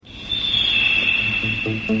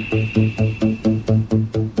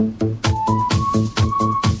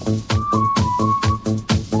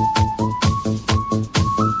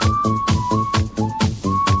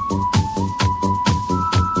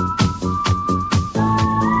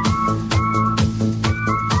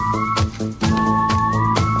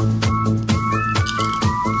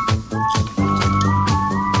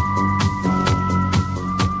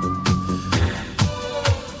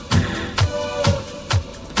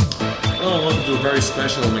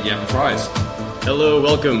Hello,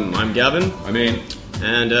 welcome. I'm Gavin. I'm Ian.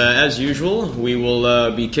 And as usual, we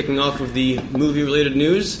will be kicking off with the movie-related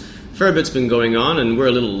news. Fair bit's been going on, and we're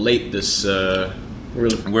a little late this... We're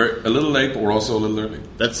a little late, but we're also a little early.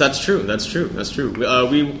 That's true.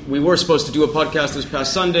 We were supposed to do a podcast this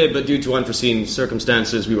past Sunday, but due to unforeseen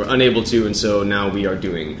circumstances, we were unable to, and so now we are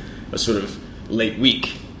doing a sort of late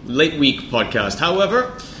week podcast.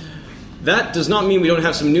 However... that does not mean we don't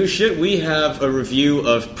have some new shit. We have a review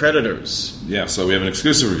of Predators. Yeah, so we have an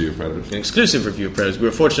exclusive review of Predators. An exclusive review of Predators. We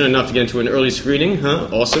were fortunate enough to get into an early screening.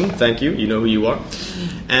 Awesome. Thank you. You know who you are.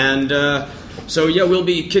 And so, yeah, we'll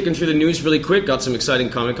be kicking through the news really quick. Got some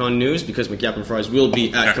exciting Comic-Con news because McGap and Fries will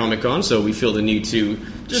be at Comic-Con, so we feel the need to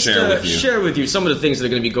just share with you some of the things that are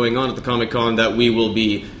going to be going on at the Comic-Con that we will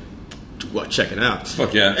be checking out.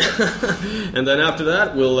 Fuck yeah. And then after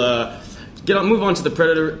that, we'll... move on to the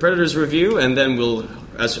Predators review, and then we'll,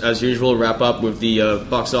 as usual, wrap up with the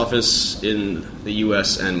box office in the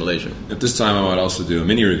US and Malaysia. At this time, I might also do a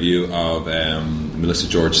mini review of Melissa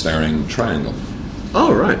George starring Triangle.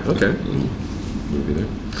 Oh, right, okay. Movie there.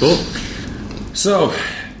 Cool. So,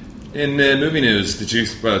 in movie news,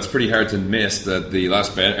 it's pretty hard to miss that The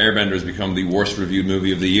Last Airbender has become the worst reviewed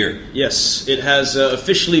movie of the year. Yes, it has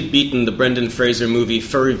officially beaten the Brendan Fraser movie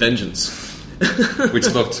Furry Vengeance. Which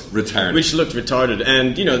looked retarded.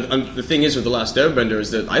 And, you know, the thing is with The Last Airbender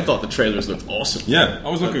is that I thought the trailers looked awesome. Yeah, I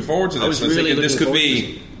was looking forward to this. I was really looking this could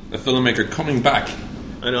be a filmmaker coming back.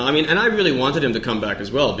 I know, and I really wanted him to come back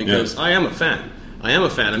as well, because I am a fan. I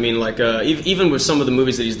mean, like, even with some of the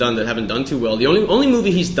movies that he's done that haven't done too well, the only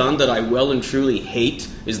movie he's done that I well and truly hate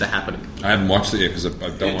is The Happening. I haven't watched it yet because I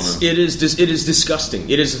don't want to... It is disgusting.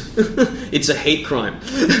 It is... it's a hate crime.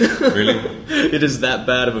 Really? It is that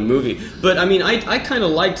bad of a movie. But, I mean, I kind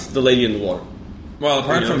of liked The Lady in the Water. Well,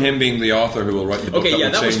 apart from him being the author who will write the book that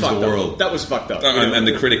will change the world. That was fucked up. And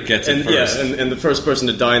the critic gets it first. Yeah, and the first person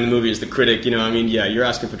to die in the movie is the critic. You know, I mean, yeah, you're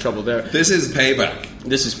asking for trouble there. This is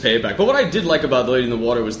payback. But what I did like about The Lady in the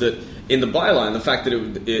Water was that in the byline, the fact that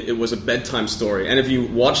it was a bedtime story, and if you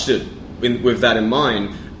watched it with that in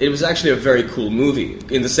mind, it was actually a very cool movie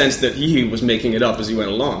in the sense that he was making it up as he went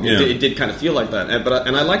along. Yeah. It did kind of feel like that,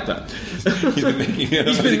 and I like that. He's been making it up.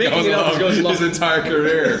 As he goes along his entire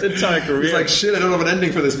career. He's like, shit, I don't have an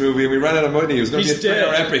ending for this movie, and we ran out of money. It was going to be a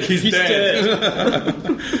 3-hour epic. He's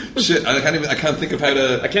dead. Shit, I can't think of how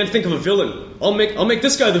to. I can't think of a villain. I'll make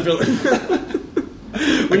this guy the villain.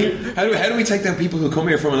 How do we take down people who come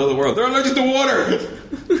here from another world? They're allergic to water.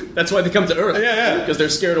 That's why they come to Earth. Yeah. Because they're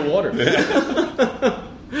scared of water. Yeah.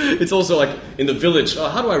 It's also like in the village. Oh,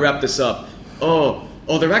 how do I wrap this up? Oh,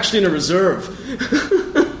 they're actually in a reserve.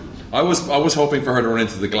 I was hoping for her to run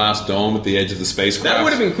into the glass dome at the edge of the spacecraft. That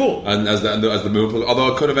would have been cool. And as the moon,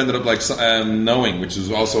 although it could have ended up like Knowing, which was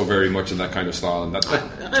also very much in that kind of style. And I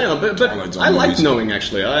know, but I liked Knowing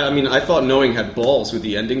actually. I mean, I thought Knowing had balls with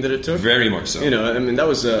the ending that it took. Very much so. You know, I mean, that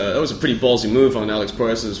was a pretty ballsy move on Alex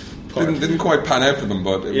Proyas's part. Didn't quite pan out for them,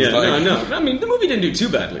 but it was like... No. I mean, the movie didn't do too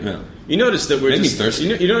badly. Yeah. You notice that we're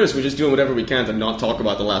you notice we're just doing whatever we can to not talk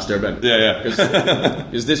about The Last Airbender. Yeah.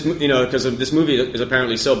 Because this movie is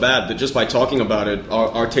apparently so bad that just by talking about it,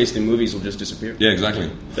 our taste in movies will just disappear. Yeah,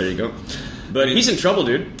 exactly. There you go. But he's in trouble,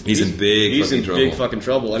 dude. He's in big fucking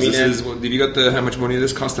trouble. I mean, did you get how much money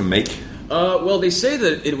this cost to make? Well, they say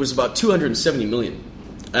that it was about $270 million.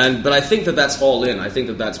 But I think that's all in. I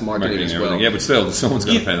think that's marketing as well. Yeah, but still, someone's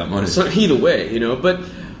got to pay that money. So either way, you know. But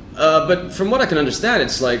from what I can understand,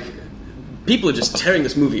 it's like people are just tearing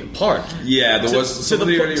this movie apart. Yeah, there was to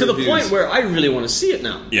the point where I really want to see it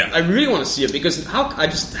now. Yeah, I really want to see it because how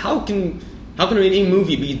can any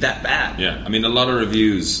movie be that bad? Yeah, I mean, a lot of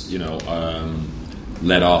reviews,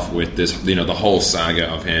 led off with this, the whole saga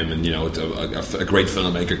of him, and a great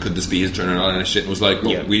filmmaker. Could this be his turn and all that shit? It was like,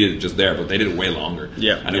 well, we did it just there, but they did it way longer.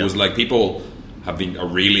 Yeah, and it was like people are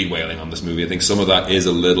really wailing on this movie. I think some of that is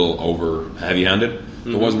a little over heavy-handed.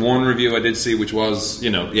 Mm-hmm. There was one review I did see which was,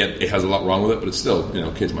 it has a lot wrong with it, but it's still,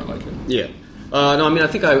 kids might like it. Yeah. No, I mean, I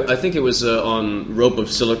think it was on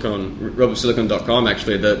ropeofsilicon.com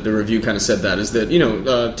actually that the review kind of said that is that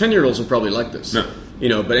 10-year-olds will probably like this. No.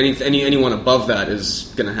 but anyone above that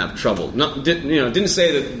is going to have trouble. Didn't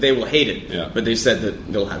say that they will hate it, but they said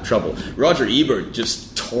that they'll have trouble. Roger Ebert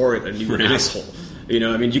just tore it a new asshole.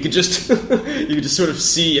 You could just sort of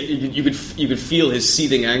see, you could feel his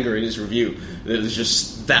seething anger in his review. There's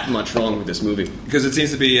just that much wrong with this movie. Because it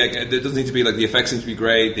seems to be, it doesn't need to be, the effects seem to be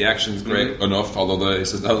great, the action's great enough, although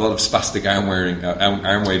there's a lot of spastic arm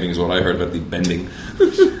waving is what I heard about the bending.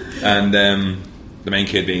 And the main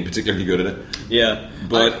kid being particularly good at it. Yeah.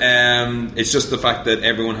 But it's just the fact that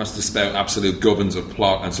everyone has to spout absolute gubbins of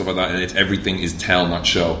plot and stuff like that, and everything is tell, not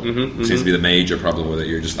show. Seems to be the major problem with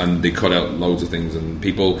it. And they cut out loads of things, and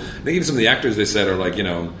people, I think even some of the actors they said are like,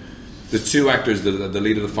 the two actors, the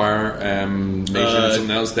lead of the Fire Nation and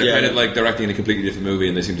something else, they're kind of like they're acting in a completely different movie,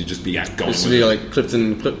 and they seem to just be going. This would be like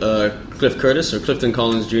Cliff Curtis or Clifton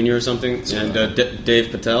Collins Jr. or something, and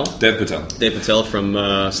Dave Patel. Dave Patel from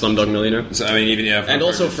Slumdog Millionaire. So I mean, even and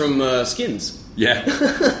also from Skins. Yeah.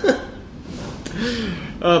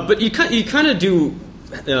 But you kind of do,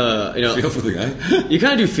 feel for the guy. You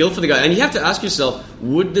kind of do feel for the guy, and you have to ask yourself: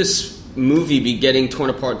 would this movie be getting torn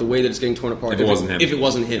apart the way that it's getting torn apart if it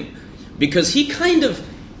wasn't him? Because he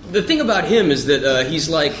the thing about him is that he's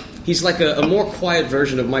like a more quiet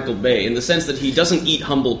version of Michael Bay in the sense that he doesn't eat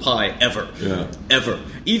humble pie ever.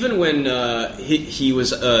 Even when he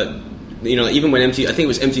was even when I think it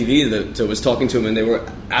was MTV that was talking to him, and they were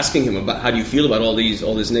asking him about how do you feel about all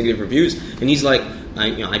these negative reviews, and he's like,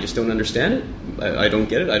 I just don't understand it. I don't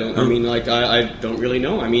get it. I don't really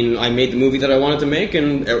know. I mean, I made the movie that I wanted to make,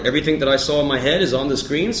 and everything that I saw in my head is on the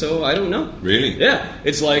screen, so I don't know. Really? Yeah.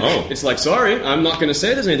 It's like, sorry, I'm not going to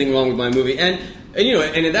say there's anything wrong with my movie. And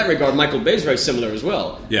in that regard, Michael Bay's very similar as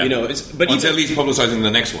well. Yeah. Until he's publicizing the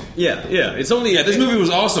next one. Yeah. It's only this movie was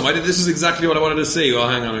awesome. This is exactly what I wanted to see. Well,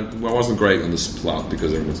 hang on, I wasn't great on this plot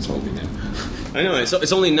because everyone's told me now. I know.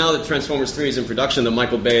 It's only now that Transformers 3 is in production that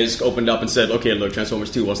Michael Bay has opened up and said, okay, look, Transformers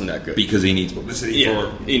 2 wasn't that good. Because he needs publicity for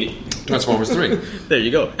Transformers 3. There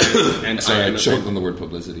you go. And sorry, I choked on the word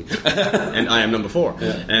publicity. And I Am Number 4.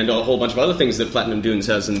 Yeah. And a whole bunch of other things that Platinum Dunes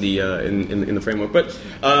has in the in the framework. But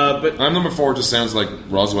I Am Number 4 just sounds like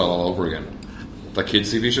Roswell all over again. That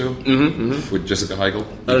kids' TV show with Jessica Heigl.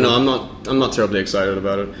 I don't know. I'm not terribly excited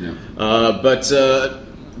about it. Yeah. But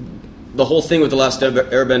the whole thing with The Last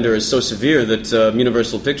Airbender is so severe that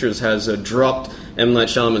Universal Pictures has dropped M. Night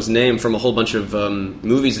Shyamalan's name from a whole bunch of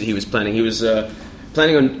movies that he was planning. He was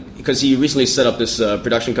planning on, because he recently set up this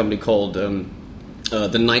production company called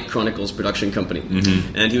the Night Chronicles production company,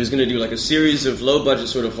 and he was going to do like a series of low-budget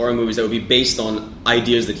sort of horror movies that would be based on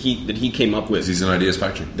ideas that he came up with. He's an ideas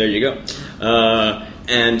factory. There you go.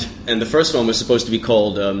 And the first one was supposed to be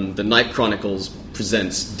called The Night Chronicles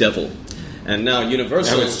Presents Devil. And now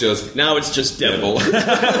Universal. Now it's just Devil.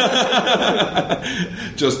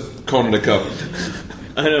 Just corner the cup.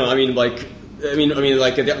 I don't know. I mean,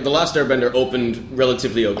 the Last Airbender opened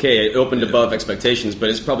relatively okay. It opened above expectations, but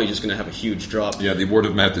it's probably just going to have a huge drop. Yeah, the word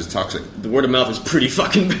of mouth is toxic. The word of mouth is pretty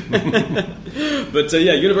fucking bad. But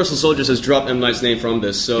Universal Soldiers has dropped M. Night's name from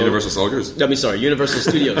this. So Universal Soldiers? Universal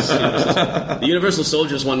Studios. The Universal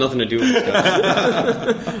Soldiers want nothing to do with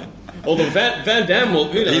this. Although Van Damme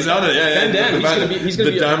will, he's on it. Yeah, Van Damme. He's going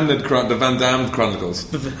to be the Van Damme Chronicles.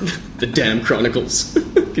 The Damn Chronicles.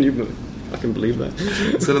 Can you fucking believe that?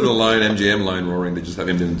 Instead of the MGM line roaring, they just have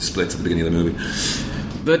him doing splits at the beginning of the movie.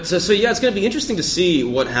 But it's going to be interesting to see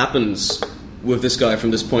what happens with this guy from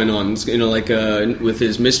this point on. With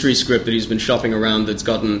his mystery script that he's been shopping around, that's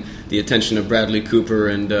gotten the attention of Bradley Cooper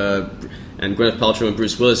and Gwyneth Paltrow and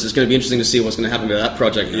Bruce Willis. It's going to be interesting to see what's going to happen to that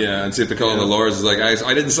project now. Yeah, and see if the Call of the Lords is like,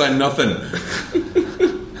 I didn't sign nothing.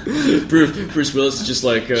 Bruce Willis is just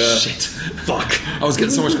like, shit, fuck. I was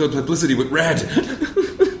getting so much good publicity with Red.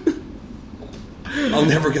 I'll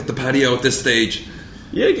never get the patio at this stage.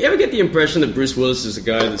 You ever get the impression that Bruce Willis is a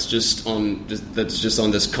guy that's just on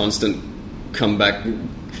this constant comeback?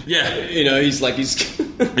 Yeah, he's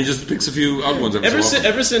he just picks a few odd ones.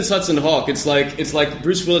 Ever since Hudson Hawk, it's like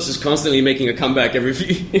Bruce Willis is constantly making a comeback every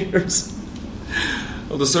few years.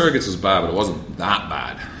 Well, The Surrogates was bad, but it wasn't that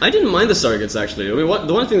bad. I didn't mind The Surrogates, actually. I mean,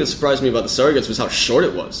 the one thing that surprised me about The Surrogates was how short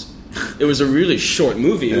it was. It was a really short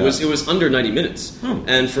movie. Yeah. It was under 90 minutes.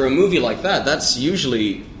 And for a movie like that, that's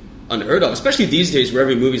usually unheard of, especially these days where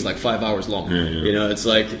every movie's like 5 hours long. Yeah.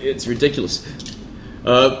 It's ridiculous.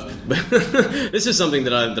 This is something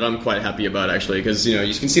that I'm quite happy about, actually, because you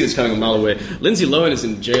can see this coming a mile away. Lindsay Lohan is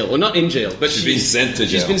in jail. Well, not in jail, but she's been sent to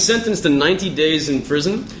jail. She's been sentenced to 90 days in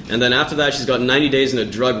prison, and then after that she's got 90 days in a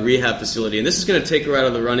drug rehab facility, and this is going to take her out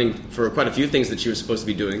of the running for quite a few things that she was supposed to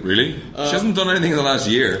be doing. Really? She hasn't done anything in the last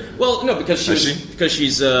year. Well, no, because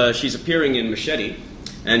she's appearing in Machete.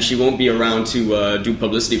 and she won't be around to do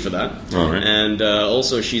publicity for that. All right. And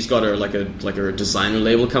also, she's got her her designer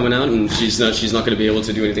label coming out, and she's not going to be able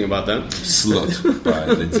to do anything about that. Slut by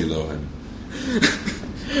Lindsay Lohan.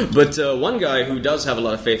 But one guy who does have a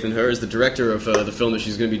lot of faith in her is the director of the film that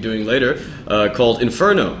she's going to be doing later, called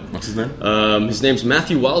Inferno. What's his name? His name's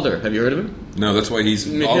Matthew Wilder. Have you heard of him? No, that's why he's...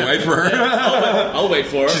 I'll wait for her. I'll wait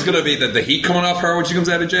for her. She's going to be... The heat coming off her when she comes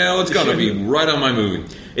out of jail, it's going to be right on my movie.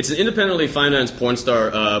 It's an independently financed porn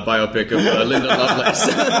star biopic of Linda Lovelace.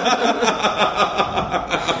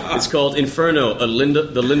 It's called Inferno, the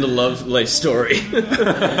Linda Lovelace story.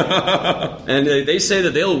 And they say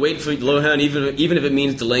that they'll wait for Lohan even if it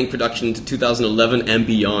means delaying production to 2011 and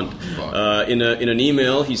beyond. In an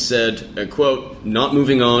email, he said, quote, "Not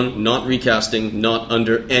moving on, not recasting, not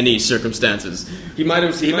under any circumstances." He might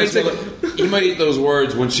eat those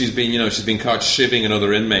words when she's been caught shivving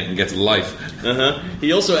another inmate and gets life.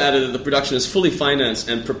 He also added that the production is fully financed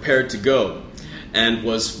and prepared to go.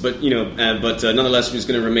 But nonetheless, he was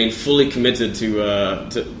going to remain fully committed to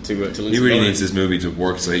Lindsay He really Lohan. needs this movie to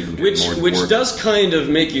work so he can get more to Which work. does kind of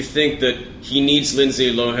make you think that he needs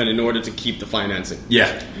Lindsay Lohan in order to keep the financing.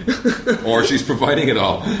 Yeah. Or she's providing it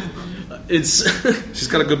all. She's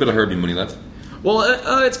got a good bit of Herbie money left. Well,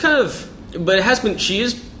 it's kind of... But it has been... She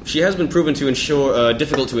has been proven to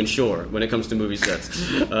difficult to insure when it comes to movie sets.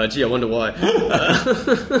 Gee, I wonder why.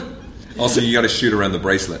 Also, you got to shoot around the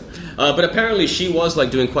bracelet. But apparently, she was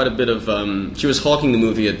doing quite a bit of. She was hawking the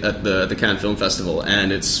movie at the Cannes Film Festival,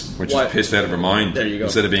 and it's which is pissed out of her mind. There you go.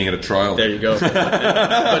 Instead of being at a trial. There you go.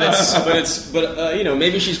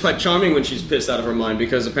 Maybe she's quite charming when she's pissed out of her mind,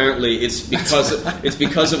 because apparently it's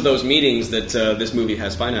because of those meetings that this movie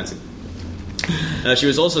has financing. She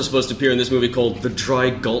was also supposed to appear in this movie called The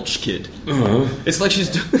Dry Gulch Kid. It's like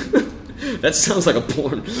she's. That sounds like a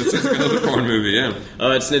porn. That sounds like another porn movie, yeah.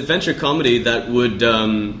 It's an adventure comedy that would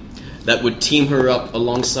team her up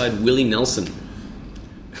alongside Willie Nelson.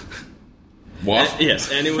 What?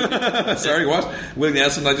 Yes, and it would... Sorry, what? Willie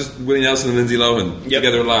Nelson and Lindsay Lohan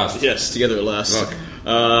together at last. Yes, together at last. Look.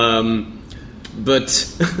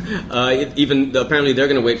 Even apparently they're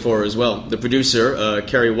going to wait for her as well. The producer,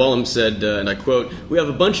 Carrie Wallum, said, and I quote, "We have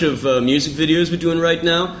a bunch of music videos we're doing right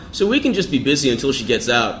now, so we can just be busy until she gets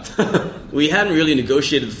out. We hadn't really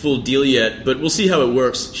negotiated the full deal yet, but we'll see how it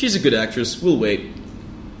works. She's a good actress. We'll wait."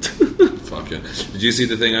 Fuck yeah. Did you see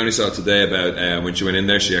the thing I only saw today about when she went in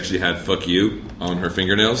there, she actually had "fuck you" on her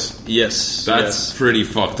fingernails? Yes. That's pretty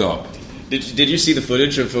fucked up. Did you see the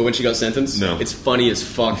footage of when she got sentenced? No. It's funny as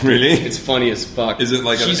fuck. Really? It's funny as fuck. Is it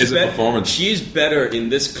like a performance? She's better in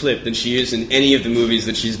this clip than she is in any of the movies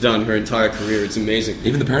that she's done her entire career. It's amazing.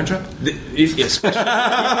 Even The Parent Trap? Especially.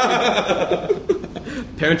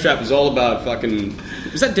 Parent Trap is all about fucking...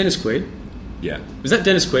 Was that Dennis Quaid? Yeah. Was that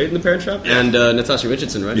Dennis Quaid in The Parent Trap? Yeah. And Natasha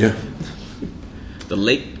Richardson, right? Yeah. The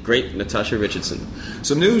late, great Natasha Richardson.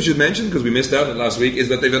 Some news you mentioned, because we missed out on it last week, is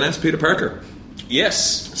that they've announced Peter Parker.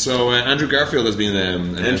 Yes. So Andrew Garfield has been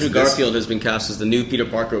Andrew Garfield has been cast as the new Peter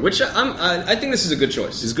Parker, which I think this is a good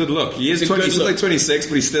choice. He's a good look. He's like 26,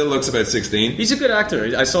 but he still looks about 16. He's a good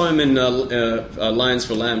actor. I saw him in Lions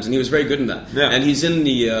for Lambs, and he was very good in that. Yeah. And he's in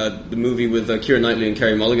the movie with Keira Knightley and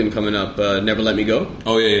Carey Mulligan coming up, Never Let Me Go.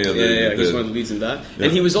 Oh yeah. He's one of the leads in that. Yeah.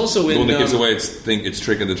 And he was also in the one that gives away its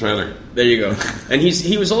trick in the trailer. There you go. And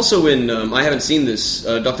he was also in I haven't seen this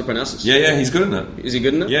Dr. Parnassus. Yeah, he's good in that. Is he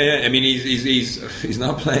good in that? Yeah. I mean, he's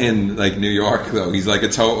not playing like New York though. He's like a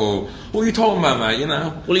total. What are you talking about, mate? You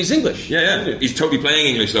know. Well, he's English. Yeah. He's totally playing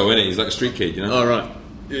English though, isn't he? He's like a street kid, you know. Oh right.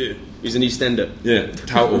 Yeah. He's an East Ender. Yeah,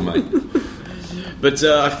 total mate. But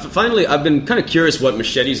finally, I've been kind of curious what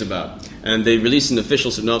Machete's about, and they released an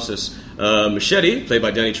official synopsis. Machete, played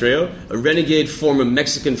by Danny Trejo, a renegade former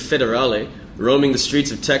Mexican federale, roaming the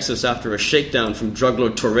streets of Texas after a shakedown from drug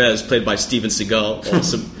lord Torres, played by Steven Seagal.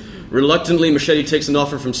 Awesome. Reluctantly, Machete takes an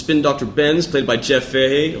offer from Spin Dr. Benz, played by Jeff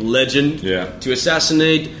Fahey, a legend, to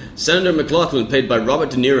assassinate Senator McLaughlin, played by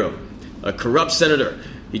Robert De Niro, a corrupt senator.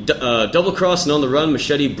 He double-crossed and on the run,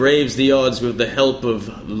 Machete braves the odds with the help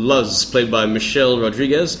of Luz, played by Michelle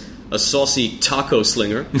Rodriguez, a saucy taco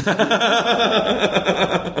slinger.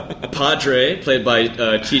 Padre, played by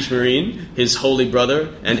Cheech Marine, his holy brother,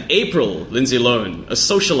 and April, Lindsay Lohan, a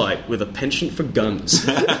socialite with a penchant for guns.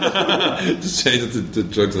 Just change it to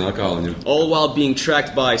drugs and alcohol. All while being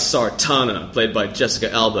tracked by Sartana, played by Jessica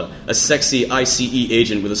Alba, a sexy ICE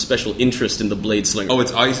agent with a special interest in the blade slinger. Oh,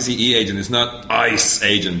 it's ICE agent. It's not ICE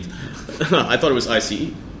agent. I thought it was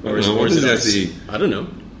ICE. What is ICE? I don't know.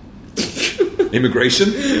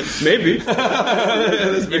 Immigration? Maybe.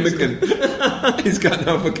 This Mexican. He's got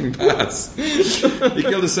no fucking pass. He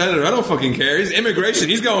killed a senator. I don't fucking care. He's immigration.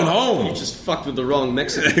 He's going home. You just fucked with the wrong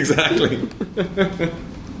Mexican. Exactly.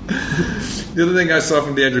 The other thing I saw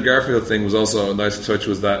from the Andrew Garfield thing was also a nice touch,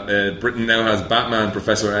 was that Britain now has Batman,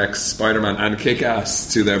 Professor X, Spider-Man and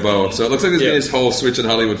Kick-Ass to their bow. So it looks like there's been this whole switch in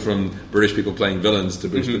Hollywood from British people playing villains to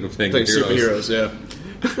British people playing superheroes, yeah.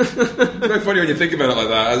 It's quite funny when you think about it like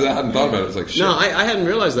that. I hadn't thought about it. It's like, shit. No, I hadn't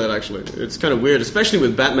realized that, actually. It's kind of weird, especially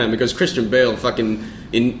with Batman, because Christian Bale, fucking,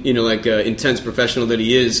 intense professional that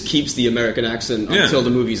he is, keeps the American accent until the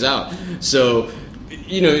movie's out. So,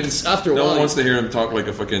 it's after a while. No one wants to hear him talk like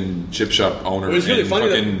a fucking chip shop owner. It was really funny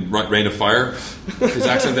fucking Reign of Fire. His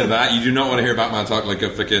accent in that. You do not want to hear Batman talk like a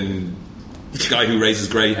fucking guy who raises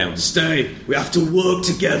greyhounds. Stay. We have to work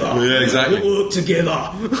together. Yeah, exactly. We'll work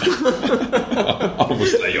together.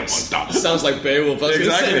 Almost like your monster. Sounds like Beowulf.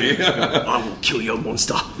 Exactly. I will kill your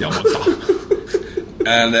monster. Your monster.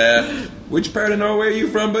 And which part of Norway are you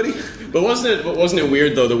from, buddy? But wasn't it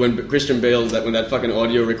weird though that when Christian Bale, when that fucking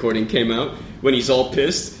audio recording came out, when he's all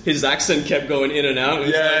pissed, his accent kept going in and out.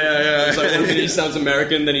 Yeah. It's like one minute he sounds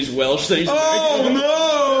American, then he's Welsh, then he's American.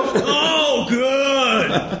 Oh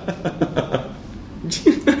good.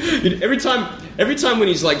 Every time when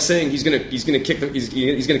he's like saying he's gonna kick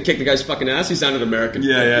the guy's fucking ass, he sounded American.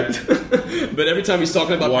 Yeah. But every time he's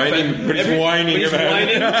talking about whining, every time he's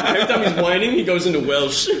whining, he goes into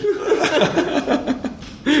Welsh.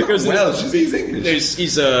 Welsh? He's English.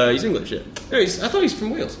 He's English. Yeah. I thought he's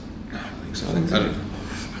from Wales. I don't know.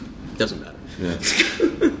 Doesn't matter. Yeah.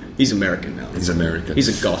 He's American now. He's American. He's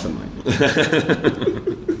a Gothamite.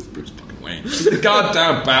 Bruce fucking Wayne. The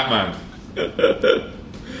goddamn Batman.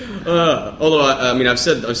 Although I've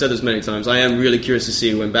said this many times, I am really curious to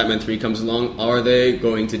see when Batman 3 comes along. Are they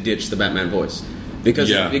going to ditch the Batman voice? Because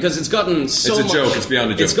it's gotten so much. It's a joke. It's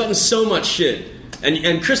beyond a joke. It's gotten so much shit,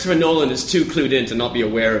 and Christopher Nolan is too clued in to not be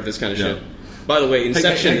aware of this kind of shit. By the way,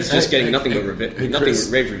 Inception is just getting nothing but rave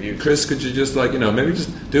reviews. Chris, could you just maybe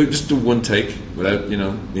just do one take without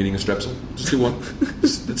needing a strepsil? Just do one.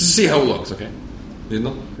 Let's see how it looks, okay? You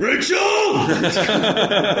know? Rachel!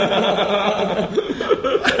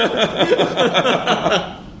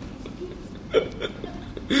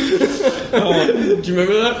 Do you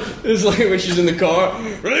remember that? It's like when she's in the car.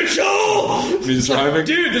 Rachel! She's driving.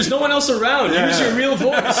 Dude, there's no one else around. Use your real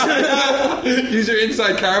voice. Use your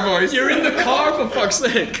inside car voice. You're in the car, for fuck's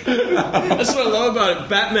sake. That's what I love about it.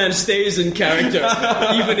 Batman stays in character,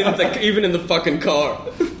 even in the fucking car.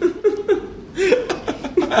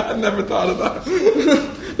 I never thought of that.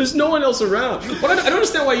 There's no one else around. But I don't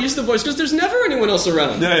understand why you use the voice, because there's never anyone else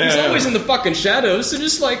around. He's always in the fucking shadows, so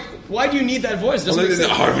just like, why do you need that voice? Doesn't make sense.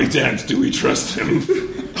 Harvey Dent, do we trust him?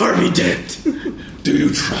 Harvey Dent, do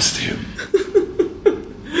you trust him? I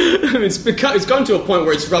mean, it's gone to a point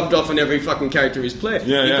where it's rubbed off on every fucking character he's played.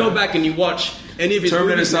 You go back and you watch any of his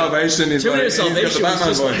Terminator Salvation. Terminator Salvation. He's got the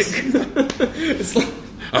Batman voice. It's like.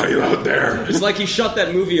 Are you out there? It's like he shot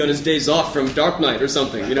that movie on his days off from Dark Knight or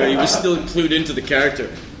something. He was still clued into the character.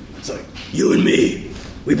 It's like, you and me,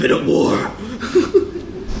 we've been at war.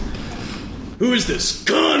 Who is this?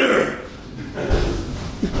 Connor!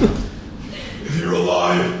 If you're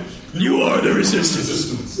alive, you are the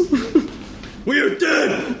resistance. We are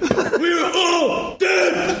dead! We are all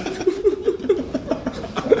dead!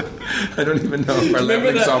 I don't even know if our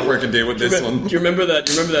leveling software can deal with this one. Do you remember that?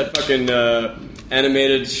 Do you remember that fucking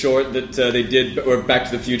animated short that they did, or Back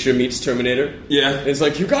to the Future meets Terminator? Yeah. It's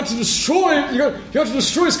like, you got to destroy it. You got to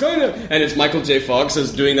destroy Skynet. And it's Michael J. Fox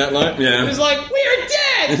is doing that line. Yeah. And it's like, we're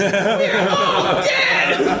dead. We're all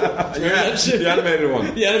dead. The animated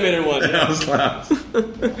one. The animated one. Yeah, that was class.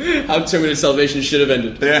 How Terminator Salvation should have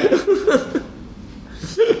ended. Yeah.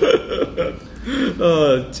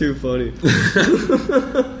 Oh, too funny.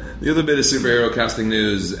 The other bit of superhero casting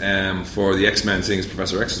news for the X-Men, seeing as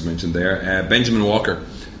Professor X was mentioned there, Benjamin Walker.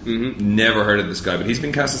 Mm-hmm. Never heard of this guy, but he's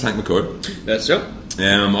been cast as Hank McCoy. That's true.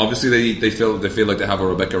 Obviously, they feel like they have a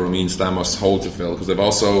Rebecca Romijn Stamos hole to fill, because they've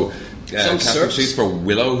also casting sheets for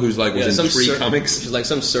Willow, who's was in 3 comics. She's like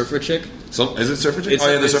some surfer chick. Is it surfer chick?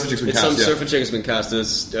 The surfer chick's been cast. Some surfer chick has been cast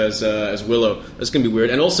as Willow. That's gonna be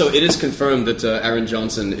weird. And also, it is confirmed that Aaron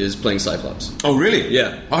Johnson is playing Cyclops. Oh, really?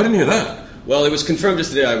 Yeah. Oh, I didn't hear that. Well, it was confirmed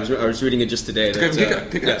just today. I was reading it just today. The guy from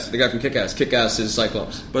Kick-Ass. Yeah, the guy from Kick-Ass. Kick-Ass is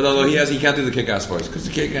Cyclops. But although he can't do the Kick-Ass voice, because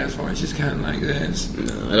the Kick-Ass voice is kind of like this.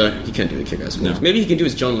 No, he can't do the Kick-Ass voice. No. Maybe he can do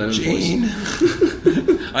his John Lennon voice.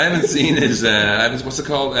 I haven't seen his. What's it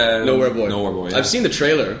called? Nowhere Boy. Nowhere Boy. Yeah. I've seen the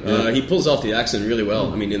trailer. Yeah. He pulls off the accent really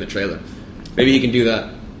well. I mean, in the trailer. Maybe he can do that.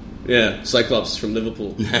 Yeah, Cyclops from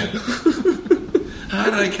Liverpool. Yeah.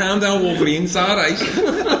 Alright, calm down, Wolverine. It's alright.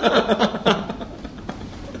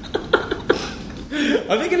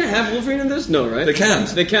 Are they going to have Wolverine in this? No, right? They can't.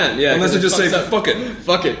 They can't, yeah. Unless they just say, fuck it.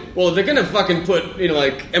 Fuck it. Well, if they're going to fucking put,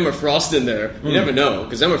 like, Emma Frost in there, you never know,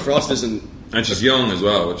 because Emma Frost isn't... And she's young as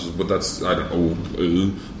well, but that's, I don't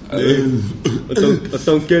know. I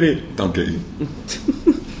don't get it. Don't get it.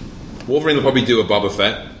 Wolverine will probably do a Boba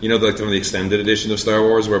Fett. Like from the extended edition of Star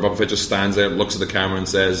Wars, where Boba Fett just stands there, looks at the camera and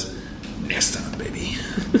says, next time, baby.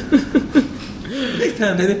 Next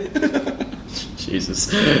time, baby.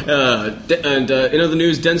 Jesus. In other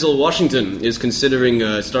news, Denzel Washington is considering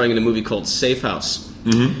starring in a movie called Safe House.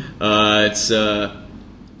 Mm-hmm.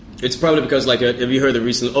 It's probably because, have you heard the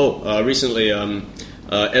recently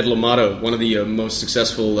Ed Lamato, one of the most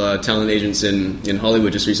successful talent agents in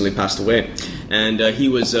Hollywood, just recently passed away, and he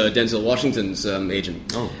was Denzel Washington's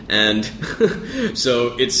agent. Oh. And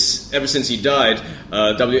so it's ever since he died,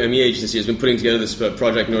 WME agency has been putting together this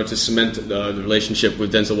project in order to cement the relationship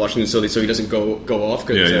with Denzel Washington, so he doesn't go off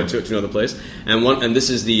to another place. And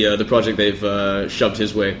this is the project they've shoved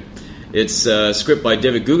his way. It's a script by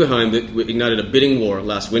David Guggenheim that ignited a bidding war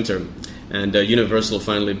last winter, and Universal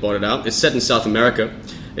finally bought it out. It's set in South America.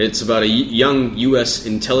 It's about a young U.S.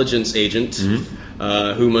 intelligence agent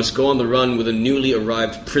who must go on the run with a newly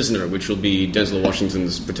arrived prisoner, which will be Denzel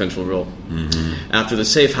Washington's potential role, after the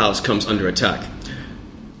safe house comes under attack.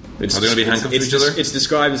 Are they going to be handcuffed to each other? It's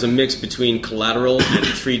described as a mix between Collateral and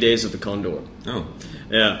 3 Days of the Condor. Oh.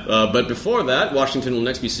 Yeah, but before that, Washington will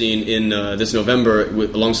next be seen in this November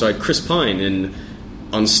alongside Chris Pine in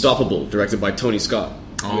Unstoppable, directed by Tony Scott,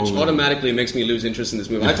 which automatically makes me lose interest in this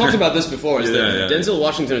movie. I talked about this before. Denzel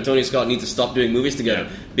Washington and Tony Scott need to stop doing movies together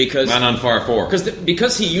because Man on Fire 4.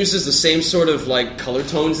 Because he uses the same sort of color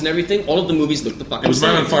tones and everything. All of the movies look the fucking same. It was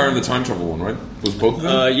Man on Fire and the Time Travel one, right? Was both of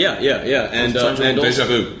them? Yeah, and Deja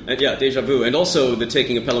Vu. Deja Vu, and also the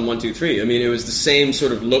Taking of Pelham 1, 2, 3. I mean, it was the same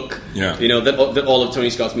sort of look. Yeah. That all of Tony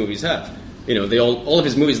Scott's movies have. All of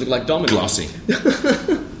his movies look like Domino. Glossy.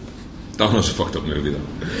 Domino's a fucked up movie, though.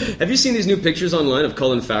 Have you seen these new pictures online of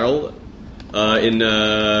Colin Farrell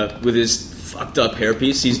with his fucked up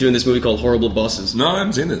hairpiece? He's doing this movie called Horrible Bosses. No, I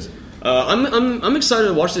haven't seen this. I'm excited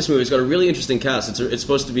to watch this movie. It's got a really interesting cast. It's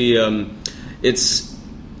supposed to be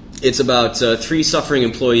it's about 3 suffering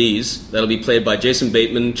employees that'll be played by Jason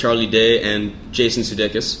Bateman, Charlie Day, and Jason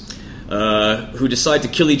Sudeikis, who decide to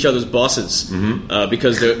kill each other's bosses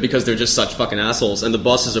because they're just such fucking assholes. And the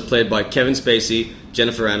bosses are played by Kevin Spacey,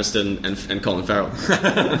 Jennifer Aniston, and Colin Farrell.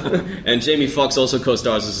 And Jamie Foxx also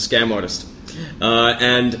co-stars as a scam artist.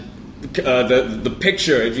 The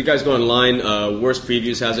picture, if you guys go online, Worst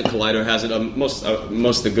Previews has it, Collider has it, most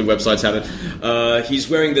of the good websites have it. He's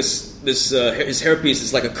wearing this his hairpiece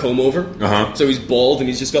is like a comb over, so he's bald and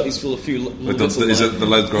he's just got these few is it the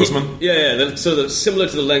Len Grossman? Similar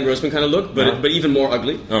to the Len Grossman kind of look, but even more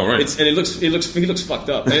ugly. Oh right, he looks fucked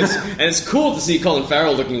up, and it's cool to see Colin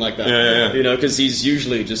Farrell looking like that. Yeah. Because he's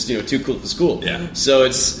usually just too cool for school. Yeah, so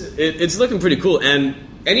it's looking pretty cool. And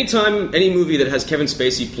anytime any movie that has Kevin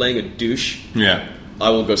Spacey playing a douche, I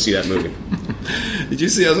will go see that movie. Did you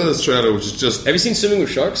see? I saw this trailer, which is just... Have you seen Swimming with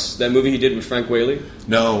Sharks? That movie he did with Frank Whaley?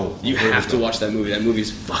 No. You have to watch that movie. That movie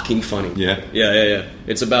is fucking funny. Yeah? Yeah.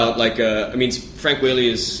 It's about, Frank Whaley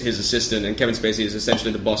is his assistant, and Kevin Spacey is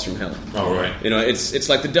essentially the boss from hell. Oh, right. It's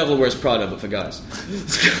like The Devil Wears Prada, but for guys.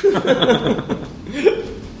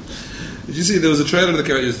 Did you see there was a trailer that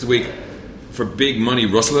came out this week for Big Money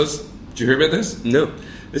Rustlers? Did you hear about this? No.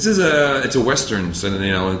 It's a western set in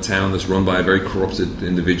a town that's run by a very corrupted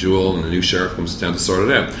individual, and a new sheriff comes to town to sort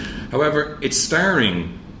it out. However, it's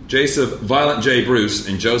starring Violent J. Bruce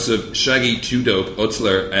and Joseph Shaggy Two Dope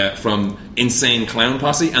Utzler from Insane Clown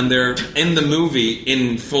Posse, and they're in the movie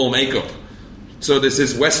in full makeup. So there's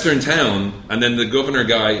this western town, and then the governor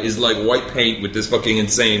guy is like white paint with this fucking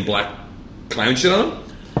insane black clown shit on him.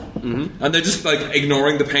 Mm-hmm. And they're just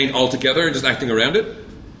ignoring the paint altogether and just acting around it.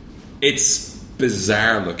 It's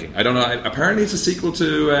bizarre looking. I don't know. Apparently, it's a sequel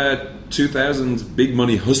to 2000's Big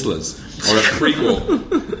Money Hustlers, or a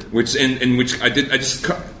prequel, which in which I just.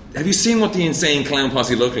 Have you seen what the Insane Clown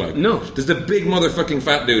Posse look like? No. There's the big motherfucking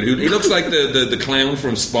fat dude he looks like the clown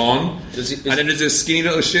from Spawn, and then there's this skinny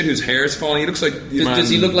little shit whose hair is falling. He looks like does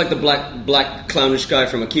he look like the black clownish guy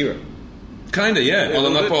from Akira? Kinda, yeah.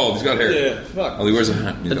 Although not bald, he's got hair. Yeah, fuck. Well, he wears a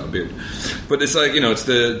hat and he's got a beard. But it's it's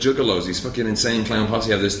the Juggalos, these fucking Insane Clown Posse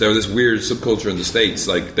they're this weird subculture in the States.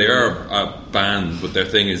 They are a band, but their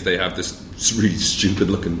thing is they have this really stupid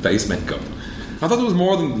looking face makeup. I thought there was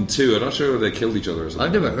more than 2. I'm not sure if they killed each other or something.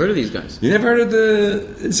 I've never heard of these guys. You never heard of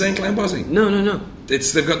the Insane Clown Posse? No.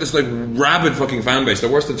 They've got this rabid fucking fan base.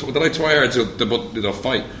 They're worse than twiehards, but they'll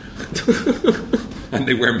fight. And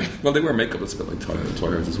they wear makeup. It's a bit like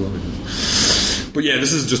Twilight as well. But yeah,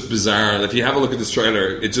 this is just bizarre. If you have a look at this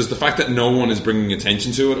trailer, it's just the fact that no one is bringing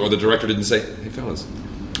attention to it, or the director didn't say, "Hey fellas,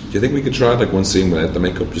 do you think we could try like one scene without the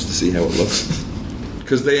makeup just to see how it looks?"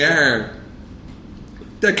 Because they're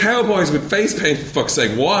cowboys with face paint, for fuck's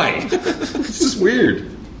sake. Why? It's just weird.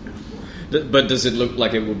 But does it look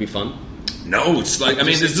like it would be fun? No, it's like, I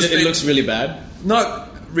mean, it looks really bad. Not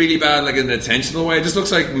really bad, like in an intentional way. It just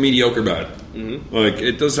looks like mediocre bad. Mm-hmm. Like,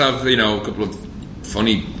 it does have, a couple of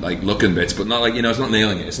funny, like, looking bits, but not like, it's not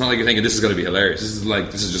nailing it. It's not like you're thinking this is going to be hilarious.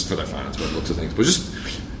 This is just for their fans, by the looks of things. But just,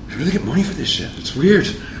 I really get money for this shit. It's weird.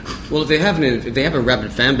 Well, if they have a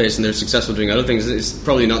rabid fan base and they're successful doing other things, it's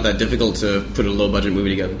probably not that difficult to put a low budget movie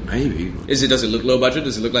together. Maybe. Does it look low budget?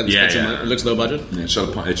 Does it look like it looks low budget? Yeah,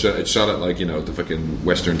 it's shot at like the fucking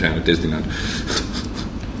western town at Disneyland.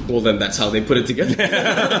 Well, then that's how they put it together.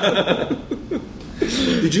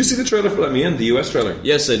 Did you see the trailer for Let Me In, the US trailer?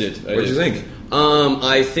 Yes, I did. What did you think?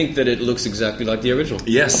 I think that it looks exactly like the original.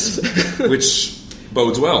 Yes, which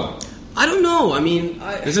bodes well. I don't know. I mean,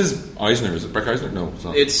 this is Eisner. Is it Breck Eisner? No,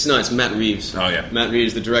 it's not. It's Matt Reeves. Oh yeah, Matt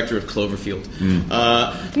Reeves, the director of Cloverfield.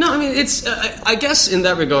 No, I mean it's. I guess in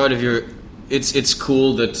that regard, it's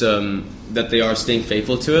cool that they are staying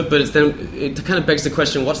faithful to it, but it kind of begs the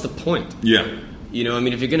question: what's the point? Yeah, I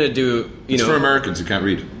mean, if you're gonna do, it's for Americans who can't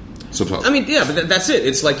read subtitles. I mean, yeah, but that's it.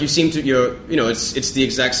 It's like it's the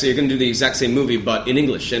exact same. You're gonna do the exact same movie, but in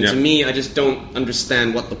English. And to me, I just don't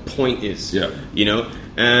understand what the point is. Yeah,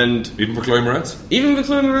 And even for Chloe Moretz, because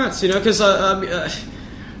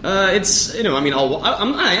it's I mean,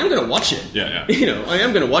 I am going to watch it. Yeah. I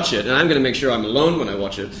am going to watch it, and I'm going to make sure I'm alone when I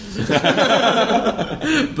watch it.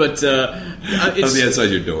 But it's on the outside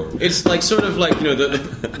your door. It's like sort of like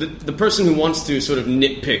the person who wants to sort of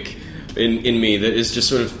nitpick in me that is just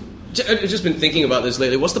sort of. I've just been thinking about this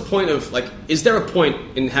lately. What's the point of is there a point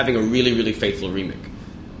in having a really, really faithful remake?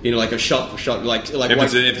 Like a shot for shot, like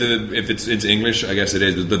if it's English, I guess it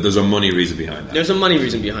is. There's a money reason behind that. There's a money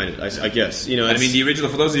reason behind it, I guess. I mean, the original.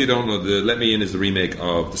 For those of you who don't know, the Let Me In is the remake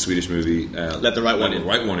of the Swedish movie Let the Right One In.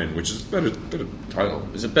 Right One In, which is a better title.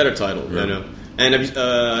 It's a better title, I know. And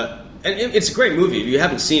it's a great movie. If you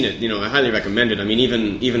haven't seen it, I highly recommend it. I mean,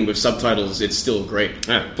 even with subtitles, it's still great.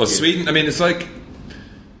 Yeah. Plus Sweden. I mean, it's like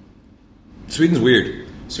Sweden's weird.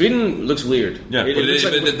 Sweden looks weird. Yeah,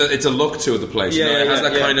 it's a look to the place. Yeah, it has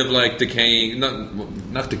that kind of like decaying,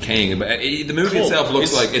 not decaying, but the movie cold. Itself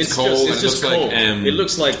looks like it's cold. It's just cold. It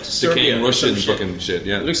looks like Serbia, decaying Russian fucking shit.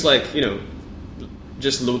 Yeah, it looks like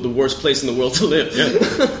just the worst place in the world to live. Yeah.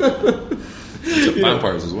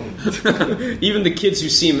 Vampires as well. Even the kids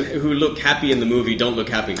who look happy in the movie don't look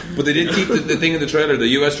happy. But they did keep the thing in the trailer, the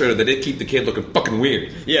US trailer. They did keep the kid looking fucking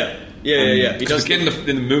weird. Yeah. Because the kid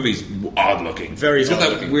in the movie's odd looking. Very. He's got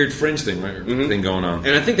that looking. Weird fringe thing, right? Mm-hmm. Thing going on.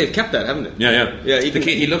 And I think they've kept that, haven't they? Yeah. The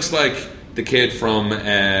kid, he looks like the kid from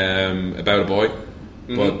About a Boy,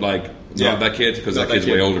 but like not that kid because that kid's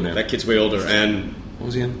way older now. That kid's way older. And what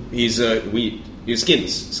was he in? He's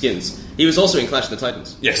Skins. He was also in Clash of the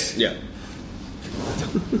Titans. Yes. Yeah.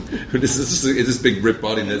 Is this big rip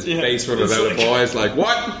body in his face from About a Boy? It's like,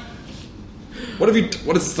 what? What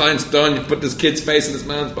has science done? You put this kid's face in this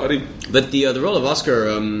man's body. But the role of Oscar,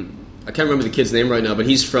 I can't remember the kid's name right now, but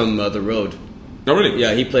he's from The Road. Oh, really?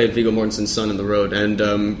 Yeah, he played Viggo Mortensen's son in The Road, and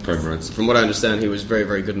from what I understand, he was very,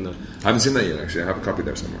 very good in that. I haven't seen that yet, actually. I have a copy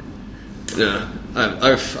there somewhere. No,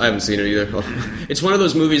 I haven't seen it either. It's one of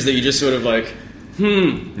those movies that you just sort of like,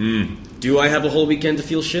 do I have a whole weekend to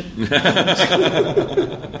feel shit?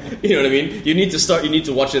 You know what I mean? You need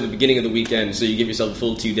to watch it at the beginning of the weekend so you give yourself a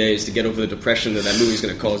full 2 days to get over the depression that movie's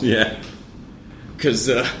going to cause you. Yeah. Because,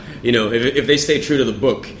 if they stay true to the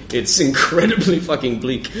book, it's incredibly fucking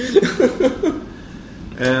bleak. Did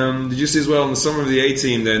you see as well in the summer of the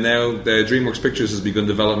A-Team, the DreamWorks Pictures has begun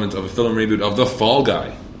development of a film reboot of The Fall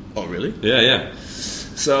Guy. Oh, really? Yeah.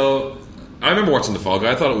 So I remember watching The Fall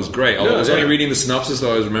Guy. I thought it was great. Although I was only reading the synopsis,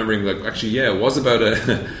 though I was remembering, like, actually, it was about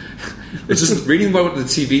a... It's just reading about what the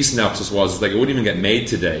TV synopsis was. It's like, it wouldn't even get made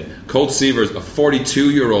today. Colt Seavers, a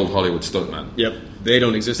 42-year-old Hollywood stuntman. Yep. They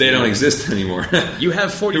don't exist anymore. They don't exist anymore. You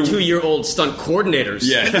have 42-year-old stunt coordinators.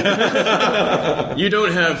 Yeah. You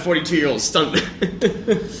don't have 42-year-old stuntmen.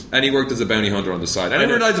 And he worked as a bounty hunter on the side. I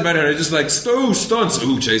never realized a bounty hunter. Just like, stunts.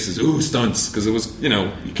 Ooh, chases. Ooh, stunts. Because it was,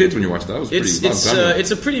 kids when you watch that. It was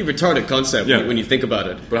it's a pretty retarded concept when you think about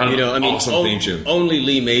it. But awesome theme tune. Only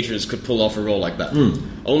Lee Majors could pull off a role like that.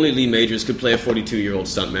 Only Lee Majors could play a 42-year-old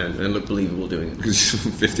stuntman and look believable doing it. Because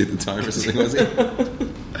he's 50 at the time or something, was he?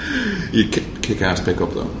 You kick-ass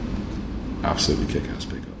pickup, though. Absolutely kick-ass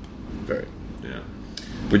pickup. Very. Yeah.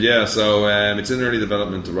 But yeah, so it's in early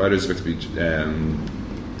development. The writers are going to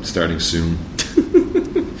be starting soon.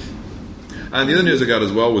 And the other news I got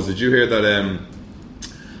as well was, did you hear that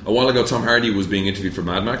a while ago Tom Hardy was being interviewed for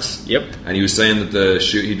Mad Max? Yep. And he was saying that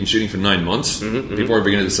he'd been shooting for 9 months. People are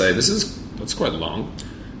beginning to say, that's quite long.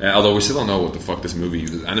 Although we still don't know what the fuck this movie,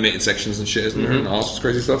 animated sections and shit, isn't there? And all sorts of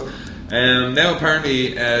crazy stuff. Now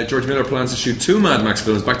apparently George Miller plans to shoot 2 Mad Max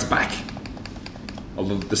films back to back.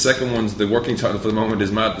 Although the second one's, the working title for the moment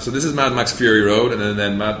is Mad. So this is Mad Max Fury Road, and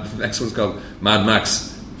then the next one's called Mad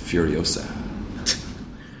Max Furiosa.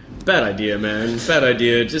 Bad idea, man. Bad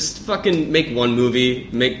idea. Just fucking make one movie,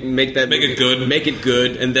 make it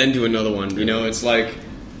good, and then do another one. You know, it's like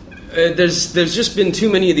there's just been too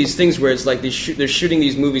many of these things where it's like they're shooting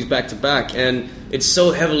these movies back to back, and it's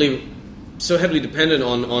so heavily dependent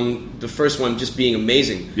on the first one just being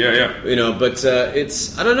amazing. Yeah. You know, but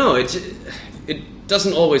it's, I don't know. It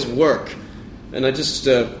doesn't always work, and I just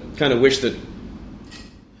kind of wish that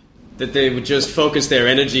they would just focus their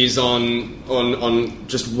energies on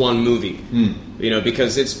just one movie. You know,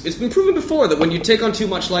 because it's been proven before that when you take on too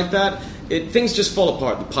much like that, things just fall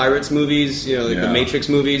apart. The Pirates movies, you know, the Matrix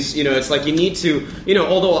movies, you know, it's like you need to, you know,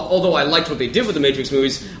 although I liked what they did with the Matrix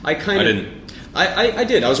movies, I didn't. I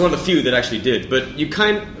did. I was one of the few that actually did. But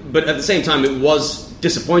but at the same time, it was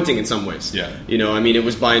disappointing in some ways. Yeah. You know, I mean, it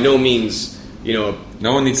was by no means, you know,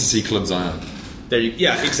 no one needs to see Club Zion.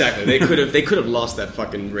 Yeah, exactly. They could have lost that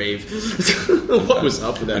fucking rave. What was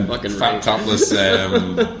up with that fucking fat, rave? topless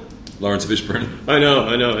Lawrence Fishburne. I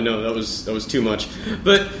know. That was too much.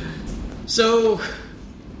 But so,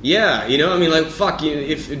 yeah, you know, I mean, like, fuck.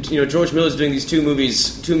 If you know George Miller's doing these two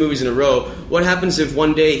movies in a row, what happens if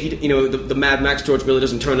one day the Mad Max George Miller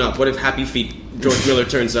doesn't turn up? What if Happy Feet George Miller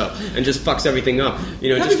turns up and just fucks everything up? You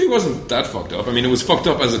know, Happy Feet wasn't that fucked up. I mean, it was fucked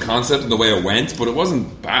up as a concept and the way it went, but it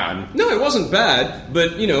wasn't bad. No, it wasn't bad.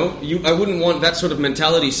 But you know, I wouldn't want that sort of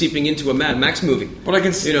mentality seeping into a Mad Max movie. But I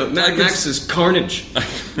can, you know, Mad Max is carnage.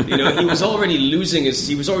 You know, he was already losing it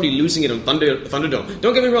on Thunderdome.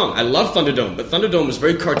 Don't get me wrong, I love Thunderdome, but Thunderdome was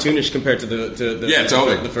very cartoonish compared to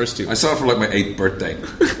the first two. I saw it for like my 8th birthday.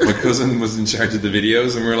 My cousin was in charge of the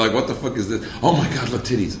videos, and we were like, "What the fuck is this? Oh my god, look,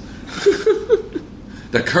 titties!"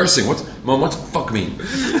 They're cursing. Mom, what's fuck mean?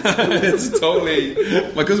 It's totally.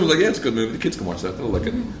 My cousin was like, "Yeah, it's a good movie. The kids can watch that. They'll like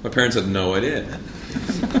it." My parents had no idea.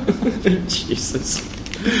 Jesus,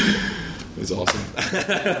 it was awesome.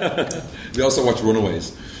 We also watched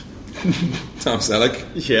Runaways. Tom Selleck.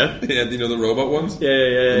 Yeah, you know the robot ones. Yeah.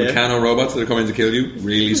 The Meccano robots that are coming to kill you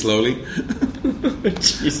really slowly.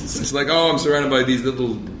 Jesus, it's like, I'm surrounded by these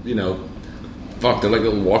little, you know, they're like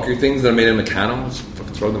little walker things that are made of Meccano. Just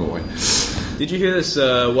fucking throw them away. Did you hear this?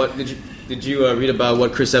 Did you read about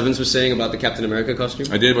what Chris Evans was saying about the Captain America costume?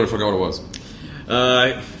 I did, but I forgot what it was.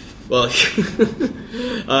 Well,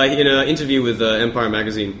 in an interview with Empire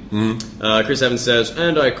Magazine, Chris Evans says,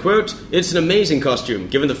 and I quote, "It's an amazing costume,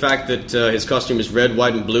 given the fact that his costume is red,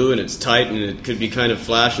 white, and blue, and it's tight, and it could be kind of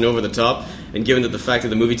flash and over the top, and given that the fact that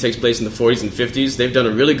the movie takes place in the 40s and 50s, they've done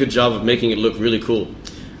a really good job of making it look really cool.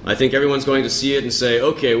 I think everyone's going to see it and say,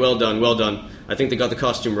 okay, well done. I think they got the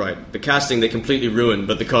costume right. The casting they completely ruined,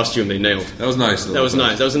 but the costume they nailed." That was nice. That was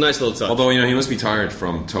nice. That was a nice little touch. Although, you know, he must be tired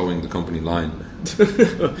from towing the company line.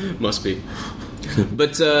 Must be.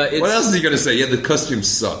 But what else is he going to say? Yeah, the costume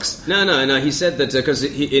sucks. No. He said that because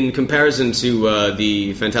in comparison to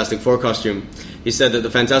the Fantastic Four costume, he said that the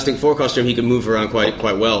Fantastic Four costume he could move around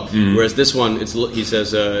quite well, whereas this one, he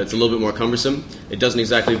says it's a little bit more cumbersome. It doesn't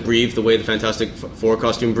exactly breathe the way the Fantastic Four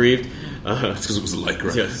costume breathed. It's because it was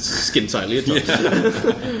lycra. Yeah, skin tightly attached.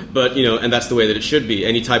 Yeah. But, you know, and that's the way that it should be.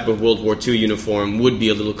 Any type of World War II uniform would be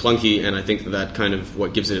a little clunky, and I think that kind of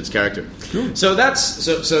what gives it its character. Cool. So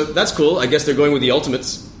that's cool. I guess they're going with the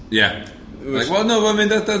Ultimates. Yeah. Like, well, no, I mean,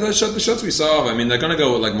 the shots we saw, I mean, they're going to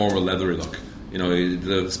go with like more of a leathery look. You know,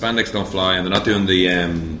 the spandex don't fly, and they're not doing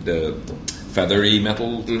the feathery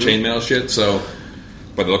metal chainmail shit, so...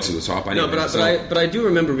 By the looks of the top, I know. No, but I do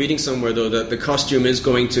remember reading somewhere though that the costume is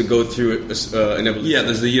going to go through an evolution. Yeah,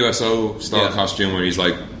 there's the USO style costume where he's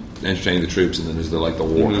like entertaining the troops, and then there's the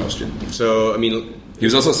war costume. So I mean, he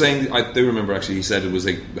was also saying, I do remember actually, he said it was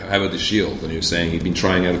like, how about the shield? And he was saying he'd been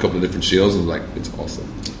trying out a couple of different shields, and like, it's awesome.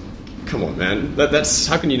 Come on, man. That's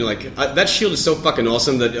how can you like that shield is so fucking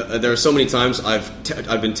awesome that there are so many times I've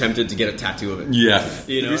been tempted to get a tattoo of it. Yeah.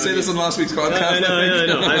 You know, did you say this on last week's podcast?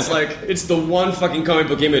 No. It's like it's the one fucking comic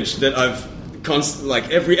book image that I've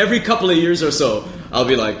every couple of years or so I'll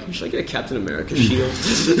be like, should I get a Captain America shield?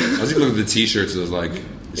 I was even looking at the T-shirts. It was like,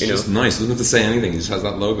 it's just nice. It doesn't have to say anything. It just has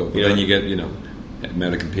that logo. But then you get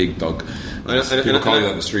American Pig dog. People call you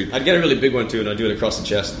that in the street. I'd get a really big one too, and I'd do it across the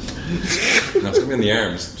chest. No, it's going to be in the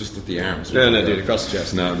arms. Just at the arms. No, dude, across the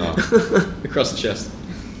chest. No. Across the chest.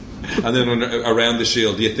 And then around the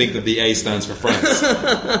shield, do you think that the A stands for France?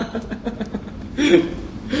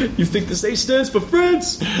 You think this A stands for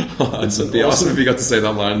France? It'd be awesome if he got to say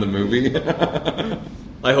that line in the movie.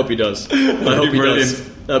 I hope he does. I hope he does.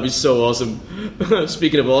 That'd be so awesome.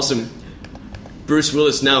 Speaking of awesome, Bruce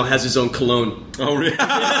Willis now has his own cologne. Oh, really?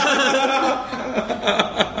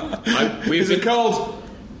 Is it called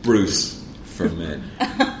Bruce for Men?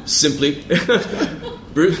 Simply,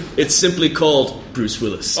 it's simply called Bruce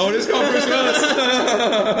Willis. Oh, it is called Bruce Willis.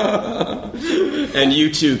 And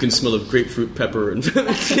you too can smell of grapefruit pepper and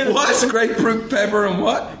what? Grapefruit pepper and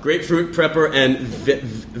what? Grapefruit pepper and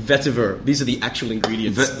vetiver. These are the actual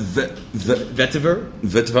ingredients. Vetiver.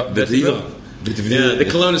 Vetiver. Yeah, the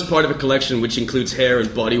cologne is part of a collection which includes hair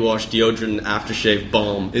and body wash, deodorant, and aftershave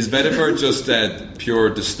balm. Is vetiver just pure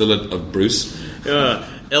distillate of Bruce?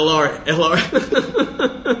 LR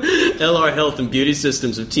Health and Beauty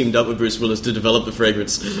Systems have teamed up with Bruce Willis to develop the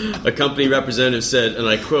fragrance. A company representative said, and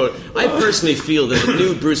I quote, "I personally feel that the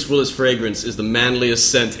new Bruce Willis fragrance is the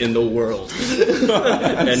manliest scent in the world."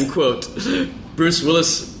 End quote. Bruce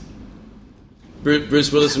Willis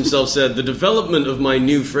himself said, "The development of my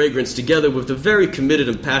new fragrance together with the very committed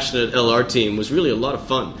and passionate LR team was really a lot of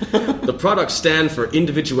fun. The products stand for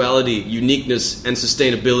individuality, uniqueness, and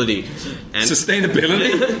sustainability." And sustainability?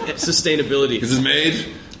 Sustainability. This is made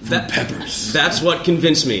from peppers. That's what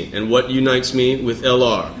convinced me and what unites me with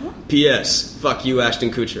LR. P.S. Fuck you,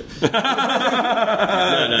 Ashton Kutcher. No,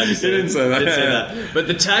 I didn't say that. Didn't say that. But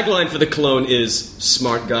the tagline for the cologne is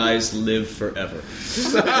 "Smart guys live forever."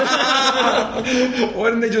 Why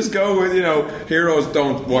didn't they just go with, heroes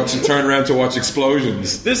don't turn around to watch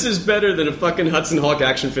explosions? This is better than a fucking Hudson Hawk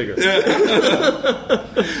action figure. Yeah.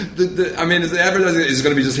 Is the advertising is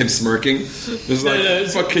going to be just him smirking? Just like,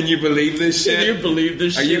 fuck, can you believe this shit? Can you believe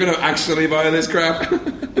this shit? Are you going to actually buy this crap?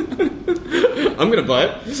 I'm going to buy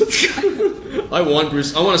it. I want to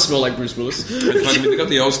smell like Bruce Willis. They got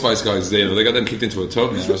the Old Spice guys, they got them kicked into a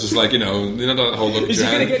tub now. It's just like, that whole look. Is he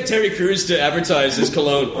going to get Terry Crews to advertise his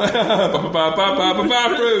cologne?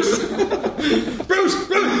 Bruce! Bruce!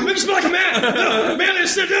 Make you smell like a man! Man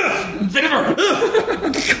is vinegar!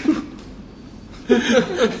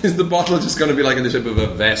 Is the bottle just going to be like in the shape of a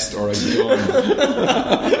vest or a gun?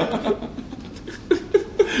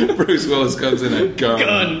 Bruce Willis comes in a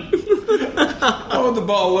gun. What would the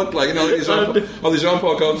bottle look like? The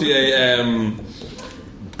Jean-Paul Gaultier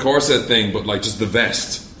corset thing, but like just the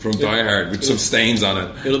vest from Die Hard with some stains on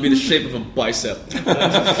it. It'll be the shape of a bicep.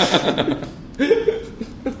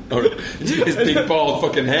 Or his big bald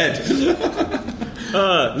fucking head.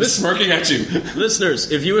 Smirking at you.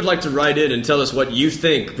 Listeners, if you would like to write in and tell us what you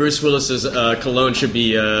think Bruce Willis's cologne should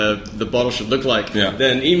be, the bottle should look like,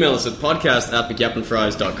 then email us at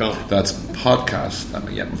podcast@mcgapandfries.com. That's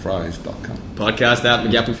podcast@mcgapandfries.com.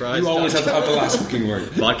 Podcast@mcgapandfries.com. You always have to have the last fucking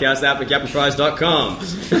word. Podcast@mcgapandfries.com.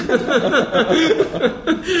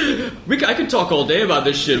 I could talk all day about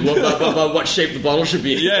this shit, about what shape the bottle should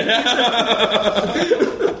be. Yeah.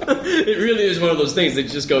 It really is one of those things that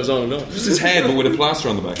just goes on and on. Just his head, but with a plaster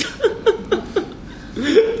on the back.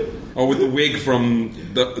 Or with the wig from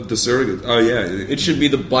the surrogate. Oh, yeah. It should be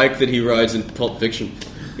the bike that he rides in Pulp Fiction.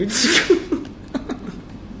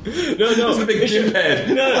 No. It's the big gimp head.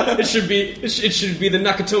 No. It should be the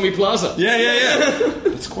Nakatomi Plaza. Yeah.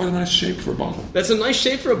 That's quite a nice shape for a bottle. That's a nice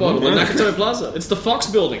shape for a bottle. The Nakatomi Plaza. It's the Fox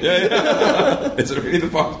Building. Yeah. Is it really the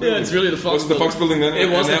Fox Building? Yeah, it's really the Fox Building. Was the Fox Building then? It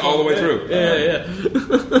was all the way through. Yeah.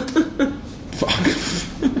 Fuck.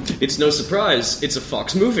 It's no surprise. It's a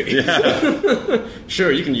Fox movie. Yeah.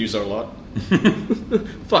 Sure, you can use our lot.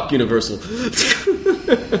 Fuck Universal.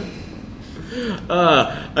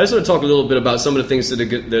 I just want to talk a little bit about some of the things that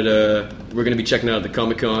we're going to be checking out at the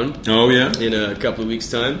Comic-Con. Oh, yeah? In a couple of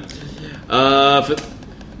weeks' time. So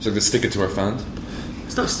to stick it to our fans?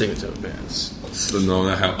 It's not sticking to it, man. No,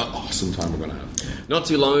 how awesome time we're going to have. Not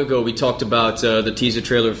too long ago, we talked about the teaser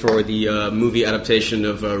trailer for the movie adaptation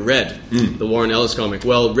of Red, the Warren Ellis comic.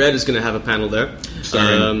 Well, Red is going to have a panel there.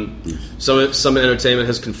 Summit Entertainment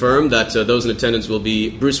has confirmed that those in attendance will be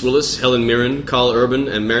Bruce Willis, Helen Mirren, Carl Urban,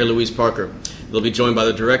 and Mary Louise Parker. They'll be joined by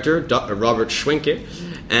the director, Robert Schwenke,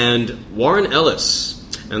 and Warren Ellis,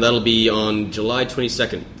 and that'll be on July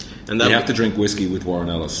 22nd. And we have to drink whiskey with Warren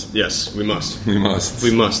Ellis. Yes, we must. We must.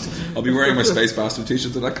 I'll be wearing my Space Bastard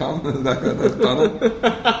t-shirt to that panel.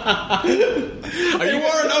 Are you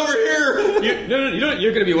Warren over here?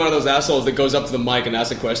 You're going to be one of those assholes that goes up to the mic and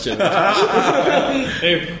asks a question.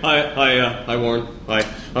 Hey, hi, Warren. Hi,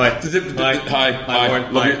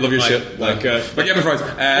 Warren. Love your shit. Gavin Fries.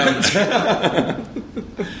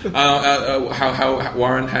 How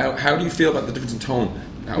Warren? How do you feel about the difference in tone,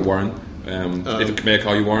 Warren? May I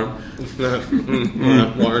call you Warren?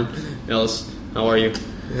 Warren Ellis, how are you?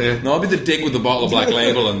 No, I'll be the dick with the bottle of Black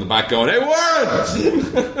Label in the back going, "Hey, Warren!"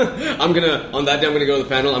 I'm gonna go to the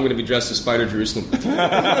panel. I'm gonna be dressed as Spider Jerusalem.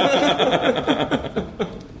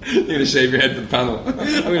 You're gonna shave your head for the panel.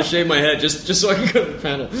 I'm gonna shave my head just so I can go to the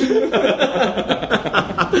panel.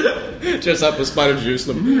 Dress up as Spider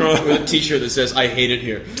Jerusalem with a T-shirt that says "I hate it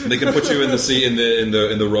here." They can put you in the seat in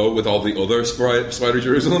the row with all the other Spider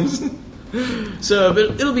Jerusalems. So,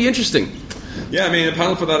 but it'll be interesting. Yeah, I mean, a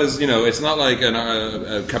panel for that is, it's not like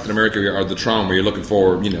a Captain America or the Tron where you're looking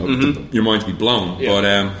for, your mind to be blown. Yeah. But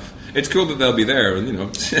it's cool that they'll be there.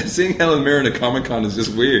 And, seeing Helen Mirren at Comic-Con is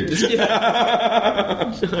just weird.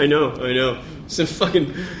 Yeah. I know. Some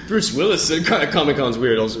fucking Bruce Willis at Comic-Con's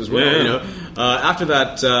weird as well, Yeah. After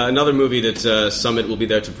that, another movie that Summit will be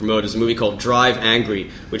there to promote is a movie called Drive Angry,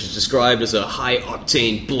 which is described as a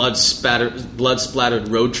high-octane, blood-splattered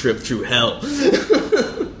road trip through hell.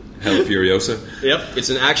 Hell Furiosa. Yep, it's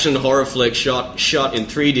an action horror flick shot in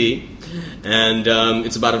 3D, and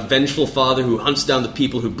it's about a vengeful father who hunts down the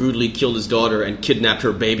people who brutally killed his daughter and kidnapped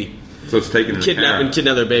her baby. So it's taken kidnapped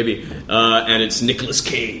their baby, and it's Nicolas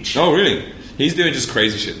Cage. Oh, really? He's doing just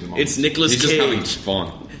crazy shit at the moment. It's Nicolas Cage. He's just having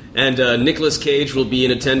fun. And Nicolas Cage will be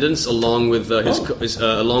in attendance along with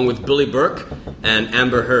along with Billy Burke and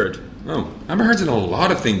Amber Heard. Oh, Amber Heard's in a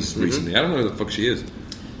lot of things recently. I don't know who the fuck she is.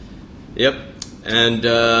 Yep. And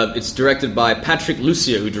it's directed by Patrick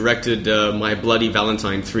Lucia, who directed My Bloody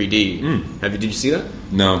Valentine 3D. Did you see that?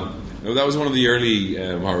 No, that was one of the early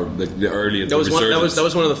horror, the early. That was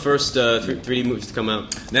one of the first 3D movies to come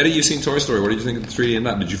out. Now that you've seen Toy Story, what did you think of the 3D in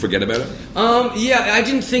that? Did you forget about it? Yeah, I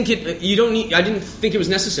didn't think it. I didn't think it was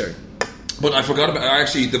necessary. But I forgot about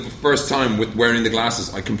actually the first time with wearing the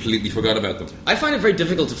glasses. I completely forgot about them. I find it very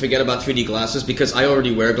difficult to forget about 3D glasses because I already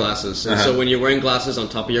wear glasses, and so when you're wearing glasses on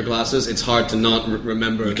top of your glasses, it's hard to not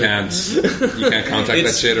remember. You can't contact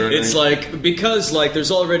that shit or anything. It's like because there's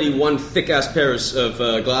already one thick ass pair of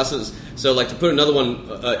glasses, so to put another one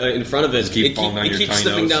in front of it, it keeps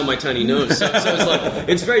slipping down my tiny nose. So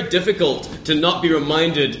it's it's very difficult to not be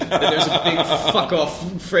reminded that there's a big fuck off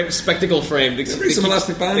spectacle frame. There's some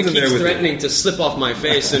elastic bands in there with threatening to slip off my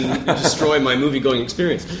face and destroy my movie-going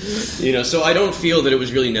experience. So I don't feel that it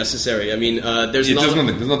was really necessary. I mean, there's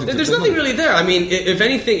nothing really there. I mean, if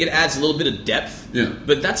anything, it adds a little bit of depth. Yeah.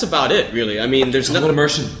 But that's about it, really. I mean, there's no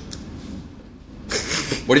immersion.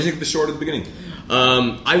 What do you think of the short at the beginning?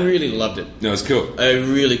 I really loved it. No, it's cool.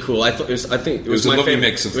 Really cool. I think it was my lovely favorite.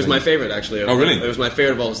 Mix of it was my favorite, actually. Oh, really? It was my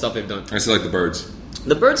favorite of all the stuff they've done. I still like the birds.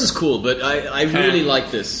 The birds is cool, but I really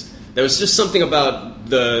like this. There was just something about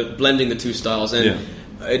the blending the two styles, and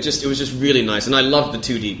it was just really nice. And I loved the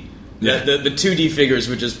 2D. Yeah. The 2D figures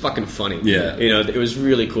were just fucking funny. Yeah. It was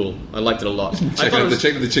really cool. I liked it a lot. Check out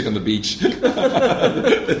the chick on the beach.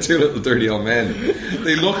 The two little dirty old men.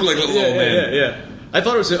 They look like little old men. Yeah. I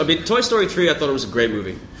thought it was. Toy Story 3. I thought it was a great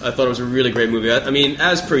movie. I thought it was a really great movie. I mean,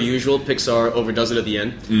 as per usual, Pixar overdoes it at the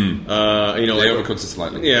end. They overcooks it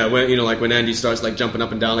slightly. Yeah, when Andy starts jumping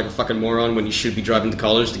up and down like a fucking moron when he should be driving to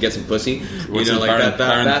college to get some pussy. Was it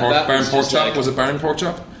Baron Pork Chop? Was it Baron Pork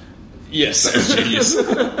Chop? Yes, that was genius.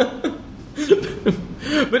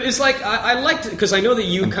 But it's I liked it because I know that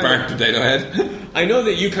you kind of potato head. I know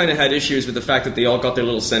that you kind of had issues with the fact that they all got their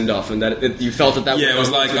little send off, and that you felt that. Yeah, it was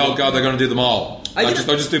like, oh god, they're going to do them all. I'll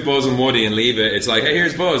just do Buzz and Woody and leave it. It's like, hey,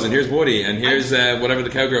 here's Buzz and here's Woody and here's whatever the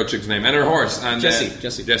cowgirl chick's name and her horse and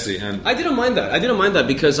Jessie. And I didn't mind that.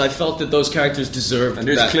 Because I felt that those characters deserved. And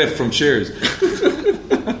here's that. Cliff from Cheers,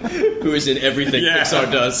 who is in everything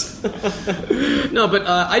Pixar does. No, but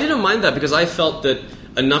I didn't mind that because I felt that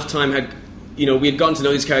enough time had. We had gotten to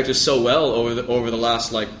know these characters so well over the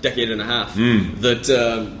last decade and a half that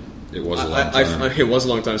it was a long time. It was a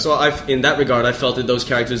long time. So in that regard, I felt that those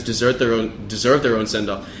characters deserved their own send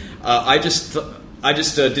off. I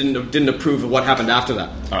just didn't approve of what happened after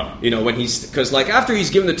that. Oh. When because after he's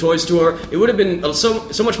given the toys to her, it would have been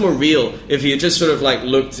so much more real if he had just sort of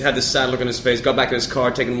had this sad look on his face, got back in his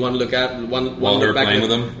car, taken one look at while her playing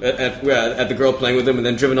with him at the girl playing with him, and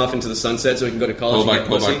then driven off into the sunset so he can go to college.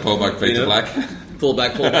 Pull back, fade to black. Pull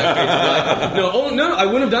back, fade to black. No, I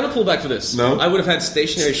wouldn't have done a pullback for this. No, I would have had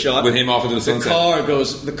stationary shot with him off into the sunset.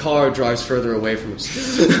 The car drives further away from us.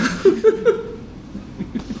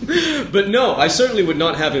 But no, I certainly would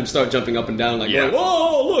not have him start jumping up and down like, going,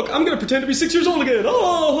 "Oh, look, I'm going to pretend to be 6 years old again.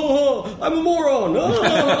 Oh, I'm a moron.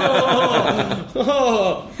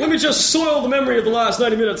 Oh, let me just soil the memory of the last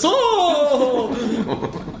 90 minutes. Oh."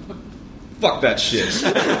 Fuck that shit.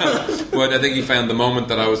 But I think he found the moment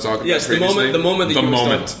that I was talking yes, about previously. the moment that the you were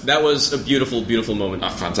moment. starting. That was a beautiful, beautiful moment. A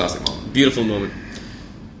fantastic moment. Beautiful moment.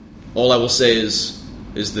 All I will say is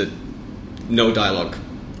that no dialogue.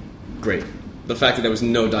 Great. The fact that there was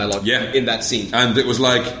no dialogue in that scene. And it was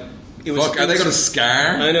like, are they going to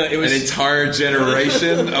scar I know, it was, an entire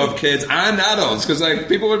generation of kids and adults? Because like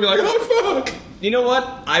people would be like, oh, fuck. You know what?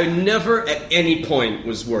 I never at any point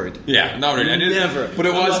was worried. Yeah, not really. Never. But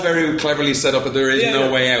it was very cleverly set up that there is no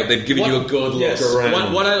way out. They've given you a good look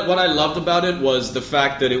around. What I loved about it was the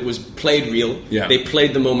fact that it was played real. Yeah. They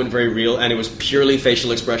played the moment very real, and it was purely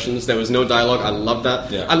facial expressions. There was no dialogue. I love that.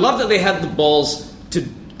 Yeah. I love that they had the balls to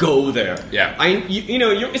go there. Yeah.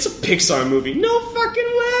 It's a Pixar movie. No fucking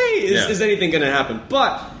way is anything going to happen.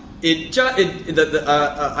 But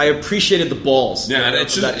I appreciated the balls. Yeah, and it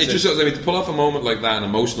just shows. I mean, to pull off a moment like that, an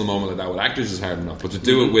emotional moment like that with actors is hard enough, but to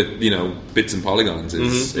do it with bits and polygons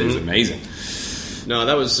is amazing. No,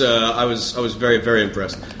 that was I was very, very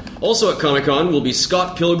impressed. Also at Comic-Con will be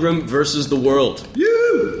Scott Pilgrim vs. the World.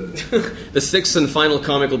 The sixth and final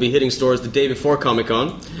comic will be hitting stores the day before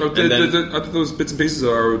Comic-Con. I thought those bits and pieces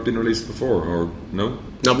are been released before, or no?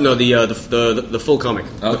 No, the full comic.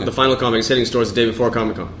 Okay. The final comic is hitting stores the day before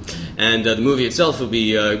Comic-Con. And the movie itself will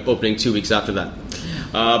be opening 2 weeks after that.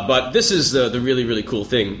 But this is the really, really cool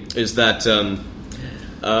thing, is that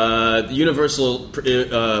Universal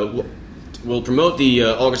will promote the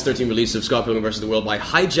August 13 release of Scott Pilgrim vs. the World by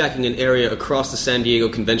hijacking an area across the San Diego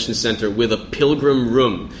Convention Center with a Pilgrim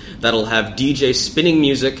Room that'll have DJ spinning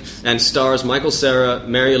music and stars Michael Cera,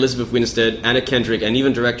 Mary Elizabeth Winstead, Anna Kendrick, and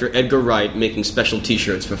even director Edgar Wright making special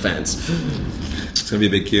t-shirts for fans. It's going to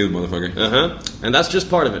be a big cube, motherfucker. And that's just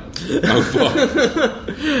part of it. Oh,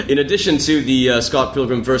 fuck. In addition to the Scott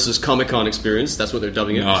Pilgrim vs. Comic-Con experience, that's what they're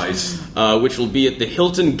dubbing it. Nice. Which will be at the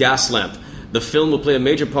Hilton Gaslamp. The film will play a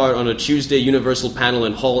major part on a Tuesday Universal panel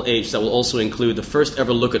in Hall H that will also include the first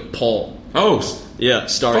ever look at Paul. Oh, yeah,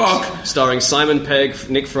 starring Simon Pegg,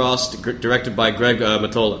 Nick Frost, directed by Greg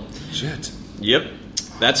Mottola. Shit. Yep,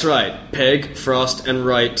 that's right. Pegg, Frost, and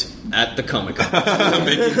Wright at the Comic-Con.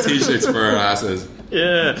 Making t-shirts for our asses.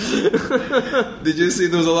 Yeah. Did you see?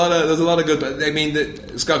 There's a lot of good. I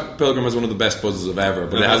mean, Scott Pilgrim is one of the best buzzes of ever,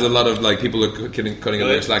 but it has a lot of like people are cutting it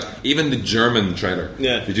their slack. Even the German trailer.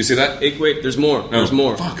 Yeah. Did you see that? Wait, there's more. There's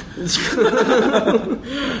more. Fuck.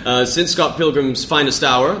 Since Scott Pilgrim's Finest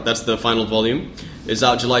Hour, that's the final volume, is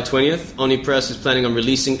out July 20th, Omnipress is planning on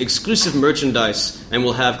releasing exclusive merchandise and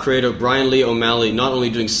will have creator Brian Lee O'Malley not only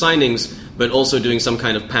doing signings but also doing some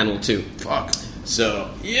kind of panel too. Fuck. So,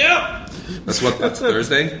 yep. That's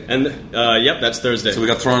Thursday? And yep, that's Thursday. So we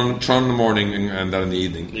got Tron in the morning and that in the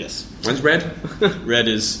evening. Yes. When's Red? Red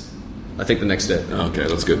is, I think, the next day. Okay,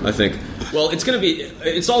 that's good. I think. Well, it's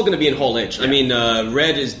all going to be in Hall H. Yeah. I mean,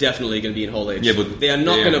 Red is definitely going to be in Hall H. Yeah, but they are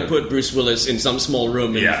not going to put Bruce Willis in some small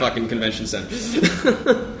room in the fucking convention center.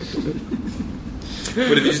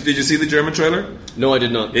 But did you see the German trailer? No, I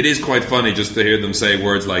did not. It is quite funny just to hear them say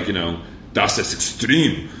words like, das ist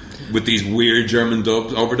extrem, with these weird German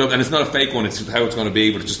overdubbed, and it's not a fake one. It's how it's going to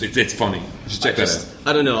be, but it's funny. Just check that out.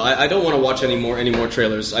 I don't know. I don't want to watch any more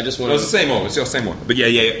trailers. I just want. No, it's the same one. It's the same one. But yeah,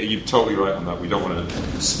 you're totally right on that. We don't want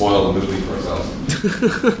to spoil the movie for ourselves.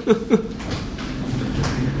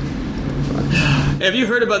 Have you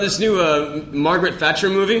heard about this new Margaret Thatcher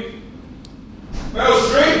movie?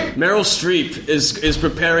 Meryl Streep is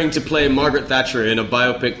preparing to play Margaret Thatcher in a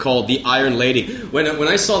biopic called The Iron Lady. When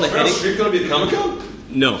I saw the heading, Meryl Streep going to be at Comic-Con?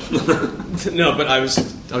 No, no, but I was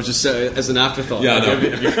just as an afterthought. Yeah, no.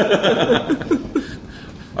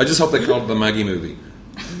 I just hope they call it the Maggie movie.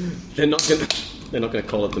 They're not gonna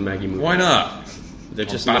call it the Maggie movie. Why not? They're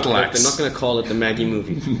just Battle Axe. They're not gonna call it the Maggie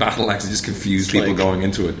movie. Battle Axe just confused people going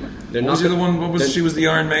into it. What was the other one? She was the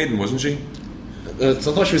Iron Maiden, wasn't she? I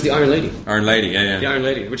thought she was the Iron Lady. Iron Lady, yeah. The Iron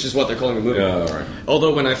Lady, which is what they're calling the movie. Yeah, all right.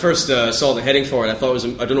 Although when I first saw the heading for it, I thought it was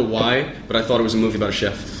I don't know why, but I thought it was a movie about a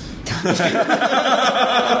chef.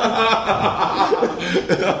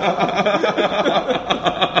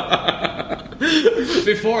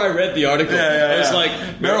 Before I read the article, I was like,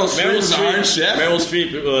 Meryl Streep, Iron Chef? Meryl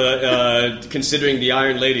Streep considering the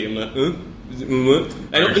Iron Lady. I'm like, huh?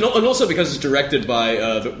 And also because it's directed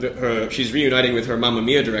by she's reuniting with her Mamma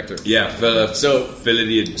Mia director. Yeah, I thought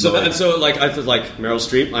Meryl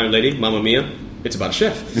Streep, Iron Lady, Mamma Mia. It's about a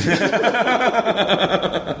chef.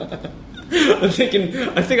 I think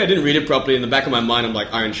I didn't read it properly. In the back of my mind, I'm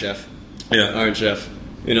like, Iron Chef. Yeah, Iron Chef.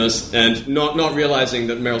 You know, and not realizing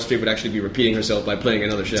that Meryl Streep would actually be repeating herself by playing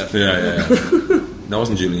another chef. Yeah. No, it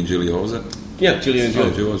wasn't Julie and Julia. What was it? Yeah, Julia and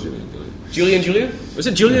Julia. Oh, it was Julia and Julia. Julia and Julia? Was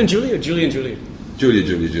it Julia and Julia or Julia and Julia? Julia.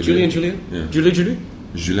 Julia and Julia? Yeah. Julia?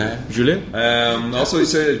 Also, he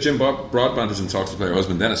said Jim Broadbent is in talks to play her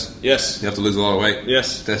husband Dennis. Yes. You have to lose a lot of weight.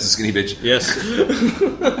 Yes. Dennis is a skinny bitch. Yes.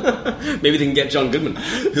 Maybe they can get John Goodman.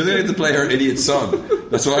 Who they need to play her idiot son?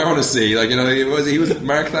 That's what I want to see. Like, you know, he was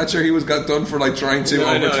Mark Thatcher. He got done for like trying to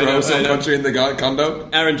overthrow some country in the condo.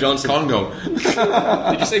 Aaron Johnson. Congo.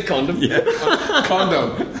 Did you say condom? Yeah.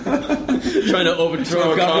 Condo. Trying to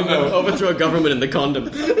overthrow a government in the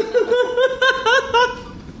condom.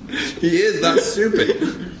 He is that stupid.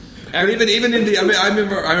 Even in the, I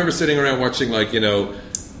remember sitting around watching, like, you know,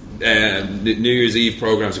 New Year's Eve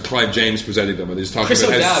programs with Clive James presenting them, and he was talking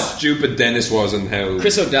about how stupid Dennis was and how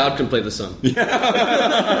Chris O'Dowd can play the son.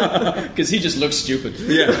 Yeah, because he just looks stupid.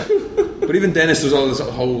 Yeah, but even Dennis, there's all this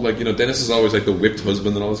whole, like, you know, Dennis is always like the whipped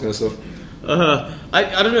husband and all this kind of stuff.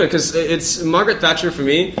 I don't know, because it's Margaret Thatcher for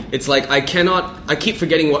me. It's like I keep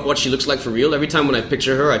forgetting what she looks like for real. Every time when I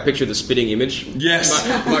picture her, I picture the spitting image. Yes,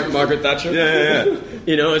 Margaret Thatcher. Yeah.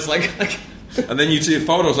 You know, it's like and then you see a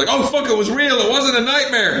photo, it's like, oh fuck, it was real. It wasn't a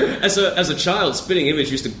nightmare. As a child, spitting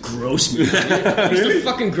image used to gross me out. It used to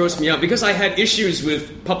fucking gross me out because I had issues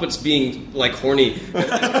with puppets being like horny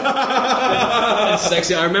and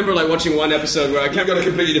sexy. I remember like watching one episode where I got a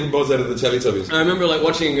completely different buzz out of the Teletubbies. I remember like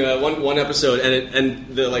watching one episode and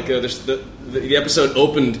the episode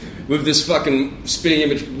opened with this fucking spitting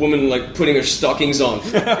image woman like putting her stockings on,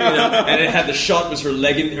 you know, and it had the shot was her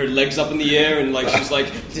legs up in the air, and like she's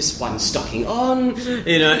like, this one stocking on,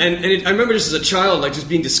 you know, and I remember just as a child like just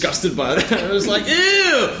being disgusted by it. I was like,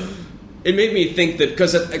 ew. It made me think that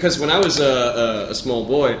because when I was a small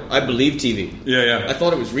boy, I believed TV. Yeah. I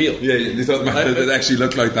thought it was real. Yeah, you thought it actually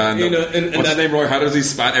looked like that. You know, and what's his name? Roy Hattersley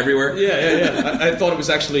spat everywhere. Yeah. I thought it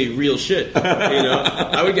was actually real shit. You know,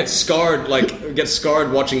 I would get scarred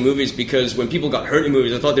watching movies because when people got hurt in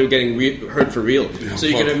movies, I thought they were getting hurt for real. Yeah, so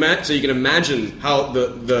you can imagine how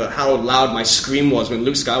how loud my scream was when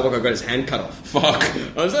Luke Skywalker got his hand cut off. Fuck!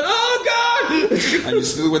 I was like, oh god! And you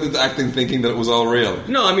still went into acting thinking that it was all real.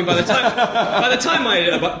 No, I mean by the time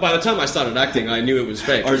I started acting, I knew it was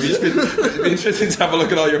fake. Or it'd be interesting to have a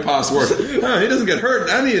look at all your past work. He doesn't get hurt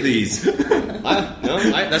in any of these.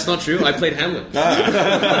 That's not true. I played Hamlet,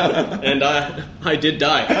 and I did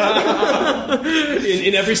die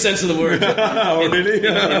in every sense of the word. Oh, really?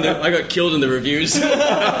 I got killed in the reviews.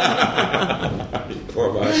 Poor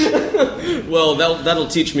boy. Well, that'll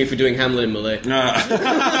teach me for doing Hamlet in Malay. Yeah.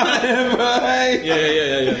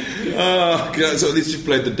 Oh god! So at least you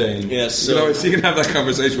played the Dane. Yes. So you can have that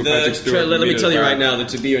conversation with Patrick Stewart. Let me tell you right now that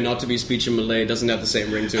to be or not to be speech in Malay doesn't have the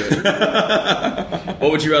same ring to it.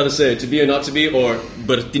 What would you rather say? To be or not to be, or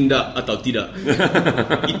bertindak atau tidak?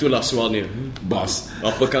 Itulah soalnya. Boss.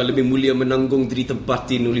 Apakah lebih mulia menanggung dari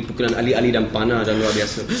tempatin oleh pukulan ali-ali dan panah dan luar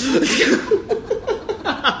biasa?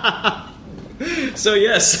 So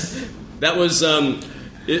yes, that was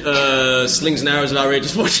Slings and Arrows and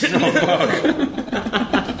Outrageous Fortune. Oh fuck!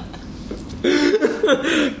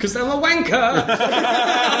 Because I'm a wanker.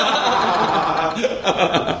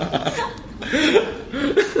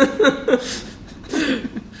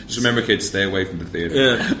 Just remember, kids, stay away from the theater.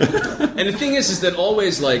 Yeah. And the thing is that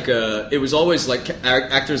always like it was always like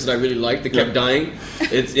actors that I really liked that kept dying.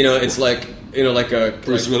 It's it's like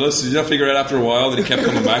Bruce Willis. Did you not figure it out after a while that he kept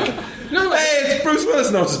coming back? No, hey, it's Bruce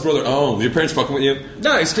Willis. No, it's his brother. Oh, your parents fucking with you?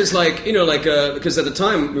 No, it's because because at the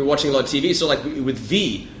time we were watching a lot of TV. So like with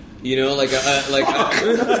V. You know, what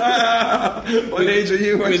age are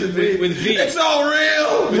you? With V, it's all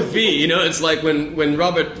real. With V, you know, it's like when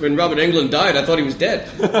Robert Englund died, I thought he was dead,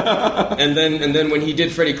 and then when he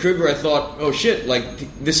did Freddy Krueger, I thought, oh shit, like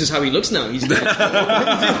this is how he looks now. He's dead.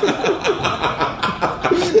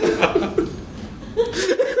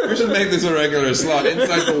 We should make this a regular slot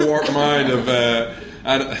inside the warped mind of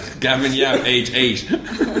Gavin Yap, age 8.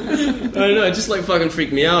 I don't know, it just like fucking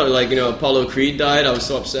freaked me out. Like, Apollo Creed died, I was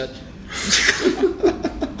so upset.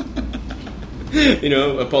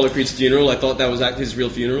 Apollo Creed's funeral, I thought that was his real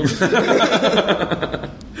funeral.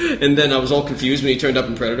 And then I was all confused when he turned up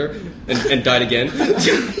in Predator and died again.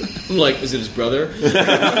 I'm like, is it his brother?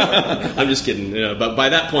 I'm just kidding. But by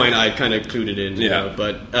that point, I kind of clued it in. Yeah.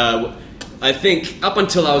 But I think up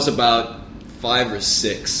until I was about 5 or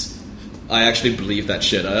 6, I actually believed that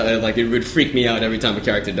shit. It would freak me out every time a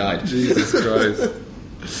character died. Jesus Christ.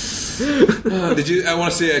 Did you? I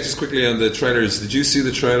want to say just quickly on the trailers. Did you see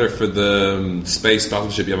the trailer for the space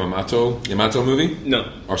battleship Yamato movie?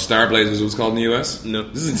 No. Or Star Blazers, it was called in the US. No.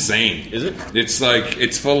 This is insane. Is it?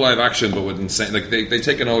 It's full live action, but with insane. Like they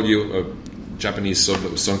take an old Japanese sub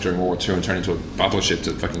that was sunk during World War II and turned into a battleship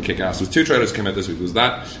to fucking kick ass. There was 2 trailers came out this week. It was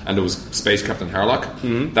that, and there was Space Captain Harlock.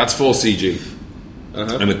 Mm-hmm. That's full CG.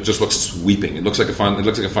 And it just looks sweeping. It looks like a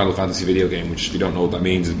Final Fantasy video game, which if you don't know what that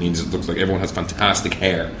means, it means it looks like everyone has fantastic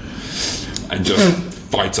hair and just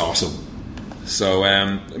fights awesome. So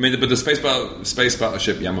but the space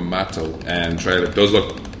battleship Yamato trailer does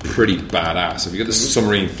look pretty badass. If you get this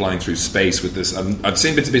submarine flying through space with this, I've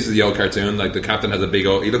seen bits and pieces of the old cartoon. Like the captain has a big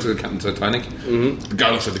old. He looks like the captain of Titanic. Mm-hmm. The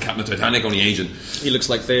guy looks like the captain of Titanic, only Asian. He looks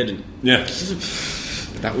like Theoden. Yeah.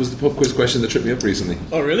 That was the pub quiz question that tripped me up recently.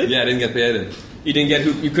 Oh really? Yeah, I didn't get Theoden. You didn't get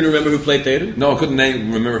who? You couldn't remember who played Theoden? No, I couldn't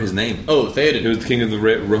remember his name. Oh, Theoden. He was the king of the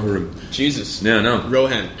Rohirrim. Jesus. Yeah, no.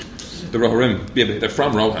 Rohan. The Rohirrim. Yeah, but they're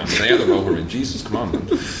from Rohan. But they are the Rohirrim. Jesus, come on, man.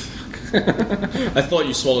 I thought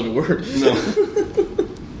you swallowed a word. No.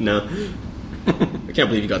 No. I can't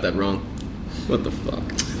believe you got that wrong. What the fuck?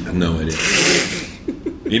 I have no idea.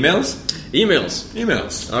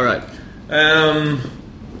 Emails. All right.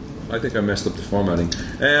 I think I messed up the formatting.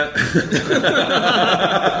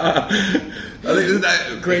 I think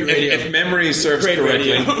great radio. If memory serves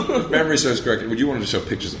correctly, would you want to show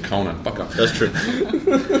pictures of Conan? Fuck off. That's true.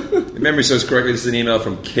 If memory serves correctly, this is an email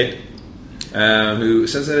from Kit, who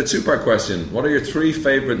sends out a 2-part question. What are your 3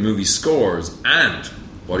 favourite movie scores, and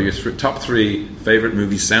what are your top 3 favourite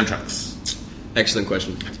movie soundtracks? Excellent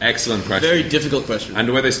question. Very difficult question. And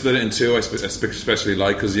the way they split it in 2, I especially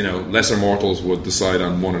like, because lesser mortals would decide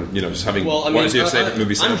on one. Just having what is your favorite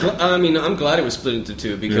movie soundtrack? I'm glad it was split into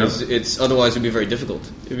 2 because otherwise it'd be very difficult.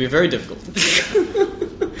 It'd be very difficult.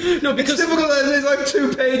 No, because it's difficult. There's like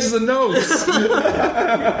 2 pages of notes.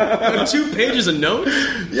 2 pages of notes?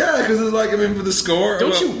 Yeah, because it's like for the score.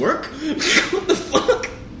 Don't you work? What the fuck?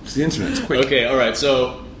 It's the internet. It's quick. Okay, all right.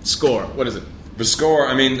 So score. What is it? For score,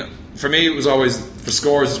 for me, it was always for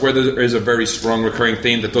scores is where there is a very strong recurring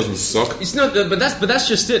theme that doesn't suck. It's not, but that's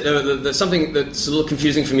just it. Something that's a little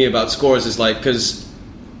confusing for me about scores is because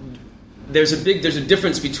there's a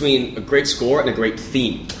difference between a great score and a great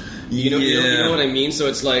theme. You know what I mean? So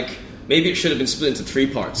it's like maybe it should have been split into 3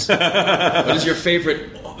 parts. What is your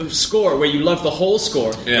favorite score where you love the whole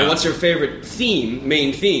score? Yeah. And what's your favorite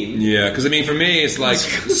main theme? Yeah, because for me it's like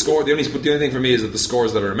score. The only thing for me is that the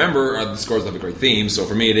scores that I remember are the scores that have a great theme. So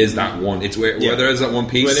for me it is that one. It's where there is that one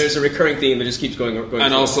piece where there's a recurring theme that just keeps going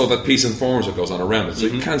and also that piece informs what goes on around it. So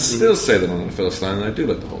you can still say that on a Philistine, and I do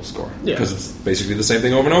like the whole score because it's basically the same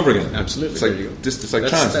thing over and over again. Absolutely, it's like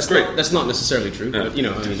chance. It's great. That's not necessarily true, but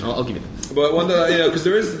I'll give you that. But one that because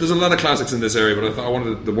there's a lot of classics in this area, but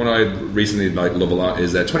the one I recently love a lot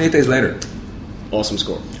is 28 Days Later. Awesome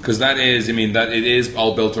score. Because that is, that it is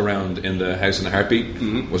all built around In the House in a Heartbeat.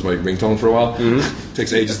 Mm-hmm. Was my ringtone for a while. Mm-hmm.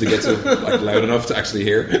 Takes ages to get to loud enough to actually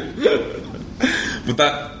hear. But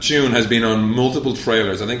that tune has been on multiple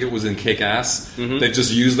trailers. I think it was in Kick-Ass. Mm-hmm. They've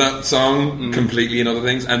just used that song completely in other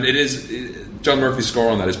things, and it is John Murphy's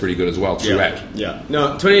score on that is pretty good as well throughout. Yeah.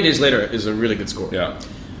 No, 28 Days Later is a really good score. Yeah.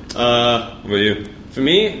 What about you? For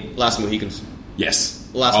me, Last Mohicans. Yes.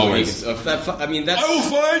 Last Always. Mohicans. That's. I will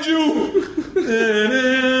find you.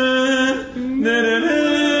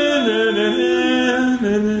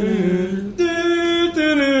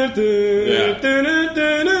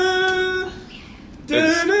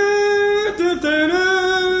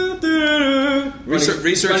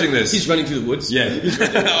 Researching this. He's running through the woods. Yeah. He's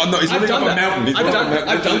running up a mountain.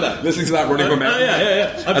 I've done that. Listening to that running up a mountain.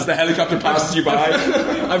 Yeah. As the helicopter passes you by.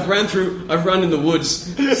 I've run in the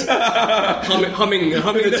woods, humming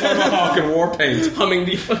the tomahawk and war paint. Humming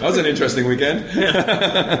the. That was an interesting weekend.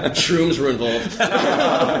 Yeah. Shrooms were involved.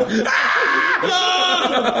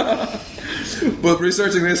 But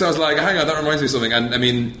researching this, I was like, hang on, that reminds me of something. And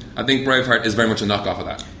I think Braveheart is very much a knockoff of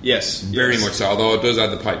that. Yes, very much so. Although it does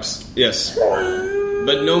add the pipes. Yes,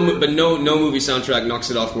 but no movie soundtrack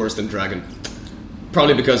knocks it off worse than Dragon.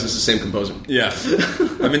 Probably because it's the same composer. Yeah,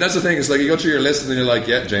 that's the thing. It's like you go through your list and then you're like,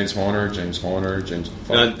 yeah, James Horner. The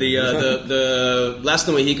Last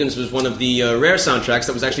of the Mohicans was one of the rare soundtracks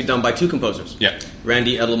that was actually done by 2 composers. Yeah,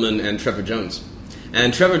 Randy Edelman and Trevor Jones.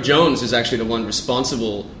 And Trevor Jones is actually the one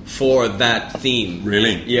responsible for that theme.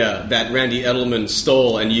 Really? Yeah, that Randy Edelman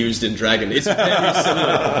stole and used in Dragon. It's very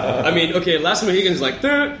similar. Last of the Mohicans is like...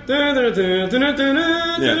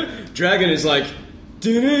 Yeah. Dragon is like...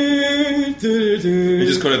 You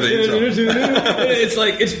just cut out the intro.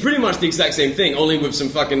 It's pretty much the exact same thing, only with some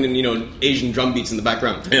fucking Asian drum beats in the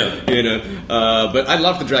background. Yeah, But I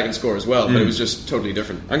love the Dragon score as well, but it was just totally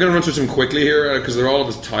different. I'm going to run through some quickly here because they're all of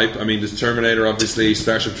this type. I mean, there's Terminator, obviously,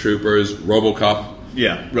 Starship Troopers, RoboCop.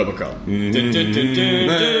 Yeah, RoboCop. I think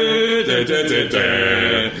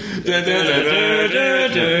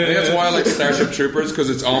that's why I like Starship Troopers, because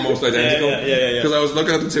it's almost identical. Yeah. Because I was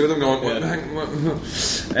looking at the two of them going, what?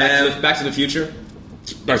 Back to the Future.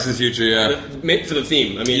 Back to the Future, yeah. For the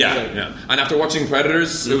theme. I mean, yeah. And after watching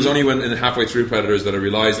Predators, it was only when halfway through Predators that I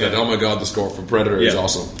realised that, oh my god, the score for Predator is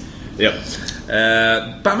awesome. Yep.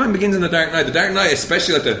 Batman Begins in The Dark Knight. The Dark Knight,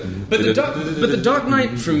 especially like the... But the Dark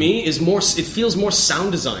Knight, for me, is more... It feels more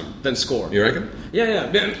sound design than score. You reckon? Yeah.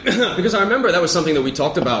 Because I remember that was something that we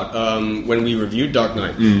talked about when we reviewed Dark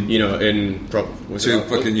Knight, in... 2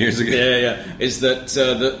 fucking years ago. Yeah. Is that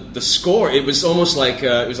the score, it was almost like...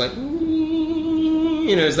 it was like...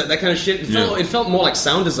 it's that kind of shit. It felt more like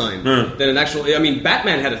sound design than an actual... I mean,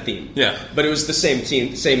 Batman had a theme. Yeah. But it was the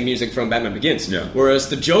same music from Batman Begins. Yeah. Whereas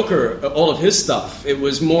the Joker, all of his stuff, it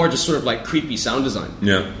was more just sort of like creepy sound design.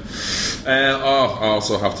 Yeah. I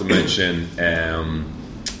also have to mention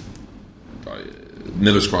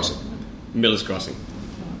Miller's Crossing. Miller's Crossing.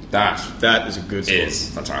 That is a good score. Is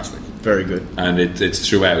fantastic. Very good. And it's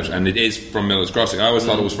throughout. And it is from Miller's Crossing. I always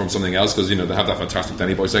thought it was from something else because, they have that fantastic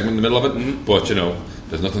Danny Boy segment in the middle of it. Mm-hmm. But,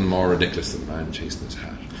 there's nothing more ridiculous than a man chasing his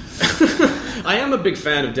hat. I am a big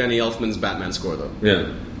fan of Danny Elfman's Batman score, though.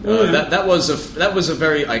 Yeah. That was a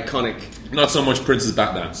very iconic... Not so much Prince's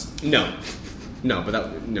Bat Dance. No,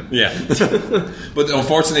 but no. Yeah. But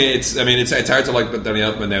unfortunately, it's hard to like Danny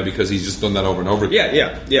Elfman now because he's just done that over and over again.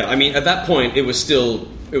 Yeah. I mean, at that point, it was still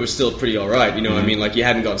pretty alright, I mean, like, you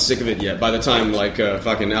hadn't gotten sick of it yet. By the time, like,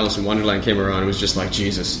 fucking Alice in Wonderland came around, it was just like,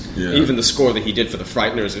 Jesus. Yeah. Even the score that he did for the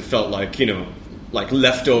Frighteners, it felt like, like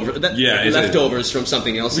leftovers from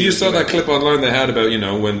something else. Well, you saw that clip online they had about,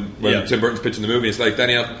 when Tim Burton's pitching the movie, it's like,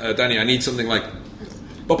 Danny, I need something like...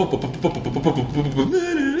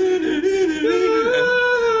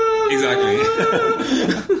 Exactly.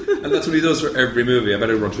 And that's what he does for every movie. I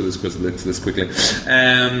better run through this quickly.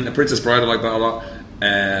 Princess Bride, I like that a lot.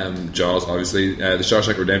 Jaws, obviously. The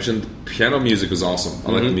Shawshank Redemption. Piano music was awesome.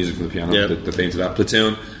 I like the music from the piano, the theme to that.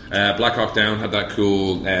 Platoon. Black Hawk Down had that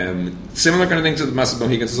cool similar kind of thing to the Massive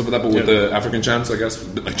Mohicans and stuff like that, but with the African chants, I guess, a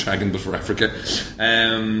bit like Dragon but for Africa.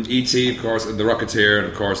 E.T., of course, The Rocketeer, and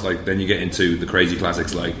of course, like, then you get into the crazy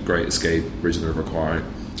classics like Great Escape, Bridge of the River Kwai.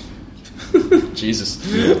 Jesus.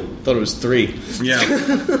 Thought it was 3. Yeah.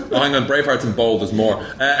 Oh, hang on, Braveheart's and Bold is more.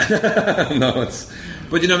 No, it's...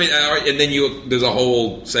 But and then there's a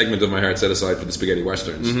whole segment of my heart set aside for the spaghetti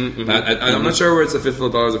westerns. I'm not sure where it's a fistful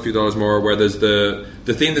of dollars, a few dollars more, where there's the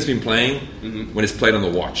theme that's been playing when it's played on the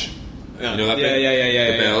watch. Yeah. You know that thing?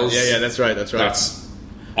 Yeah. The bells. Yeah, that's right. That's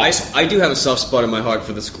awesome. I do have a soft spot in my heart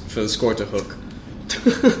for the score to Hook.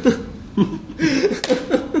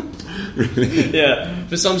 Yeah,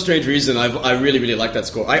 for some strange reason, I really, really like that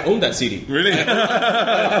score. I own that CD. Really?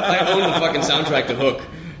 I own the fucking soundtrack to Hook.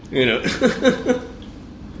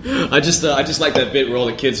 I just like that bit where all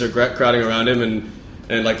the kids are crowding around him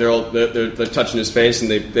and like they're touching his face and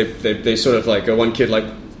they sort of like one kid like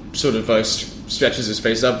sort of stretches his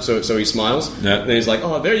face up so he smiles. Yeah. And then he's like,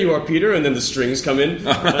 "Oh, there you are, Peter," and then the strings come in.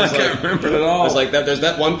 I can't remember it at all. I was like, there's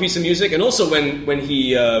that one piece of music, and also when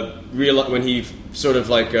he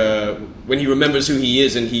remembers who he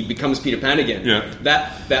is and he becomes Peter Pan again. Yeah.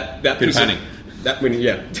 That Peter piece Panning.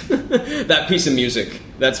 That piece of music,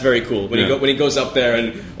 that's very cool. When he goes up there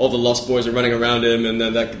and all the Lost Boys are running around him, and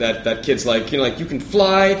then that kid's like, you can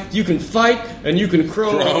fly, you can fight, and you can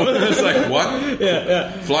crow. It's like, what? Yeah.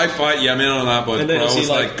 Fly, fight, yeah, I'm in on that, but and then crow is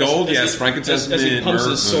like gold, yes, frankincense. As he pumps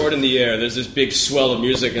his sword in the air, there's this big swell of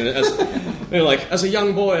music, and as a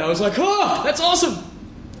young boy, I was like, oh, that's awesome.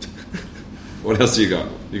 What else do you got?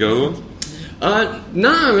 You got other ones?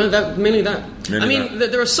 No, mainly that.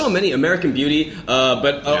 There are so many. American Beauty,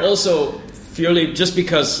 but also purely just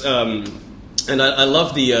because, and I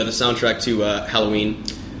love the soundtrack to Halloween.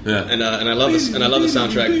 Yeah, and I love this, and I love the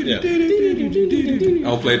soundtrack. Yeah,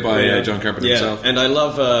 all played by John Carpenter himself. And I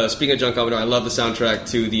love. Speaking of John Carpenter, I love the soundtrack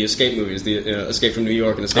to the Escape movies, the Escape from New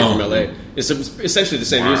York and Escape from L.A. It's essentially the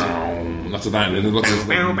same music. Lots of that.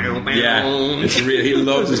 Yeah, it's really, he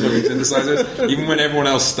loves his fucking synthesizers. Even when everyone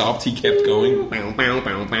else stopped, he kept going.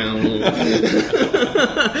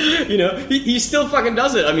 He still fucking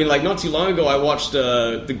does it. I mean, like not too long ago, I watched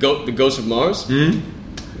the Ghost of Mars.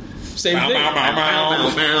 Same thing.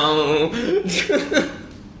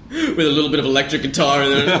 with a little bit of electric guitar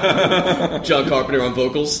and then John Carpenter on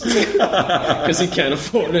vocals because he can't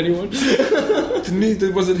afford anyone.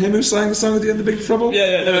 Was it him who sang the song at the end of Big Trouble?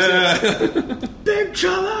 Yeah, that was it. Big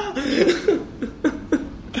Trouble.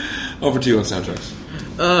 Over to you on soundtracks.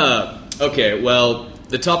 Okay, well,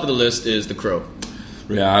 the top of the list is The Crow.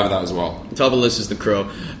 Yeah, I have that as well. The top of the list is The Crow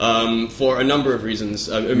for a number of reasons.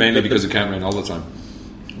 Mainly because it can't rain all the time.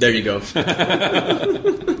 There you go.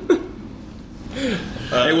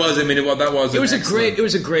 It was. I mean, that was. It was a great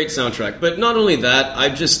soundtrack. But not only that, I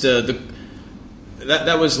just that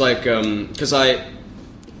was like because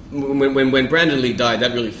when Brandon Lee died,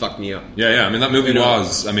 that really fucked me up. Yeah. I mean, that movie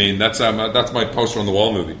was. I mean, that's my poster on the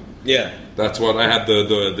wall movie. Yeah. That's what I had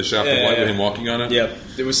the shaft of light with him walking on it. Yeah,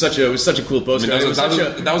 it was such a cool poster. I mean,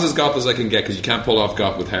 that was as goth as I can get because you can't pull off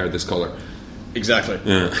goth with hair this color. Exactly.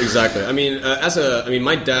 Yeah. Exactly. I mean,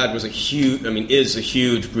 my dad is a huge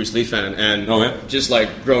Bruce Lee fan, and just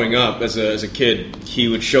like growing up as a kid, he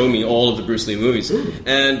would show me all of the Bruce Lee movies,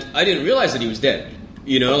 and I didn't realize that he was dead.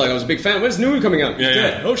 You know, like I was a big fan. When's the new movie coming out? He's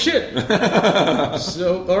dead. Oh shit!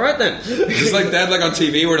 So, all right then. Is this like dead, like on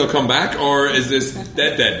TV, where it'll come back, or is this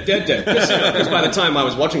dead? Dead. Because by the time I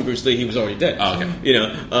was watching Bruce Lee, he was already dead. Oh, okay. You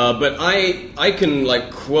know, but I can like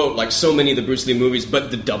quote like so many of the Bruce Lee movies, but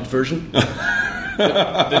the dubbed version.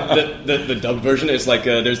 The dubbed version is like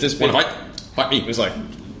there's this. Want to fight me? It's like,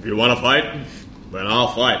 you want to fight? Then I'll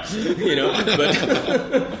fight. You know,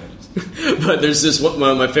 but there's this.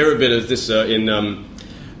 My favorite bit is this in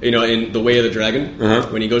The Way of the Dragon,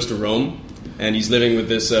 when he goes to Rome and he's living with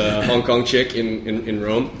this Hong Kong chick in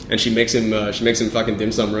Rome, and she makes him fucking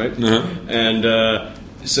dim sum, right? And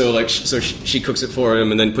so she cooks it for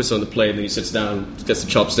him and then puts it on the plate, and then he sits down, gets the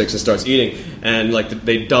chopsticks and starts eating, and like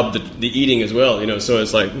they dub the eating as well, you know. So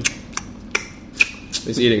it's like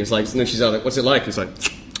he's eating. It's like, and then she's all like, "What's it like?" He's like,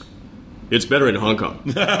 "It's better in Hong Kong."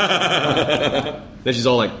 Then she's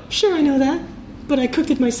all like, "Sure, I know that, but I cooked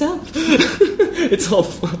it myself." It's all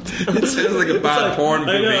fucked up. It sounds like a bad porn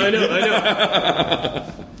movie. I know.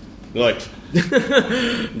 Like,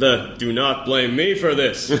 do not blame me for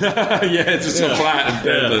this. It's just so flat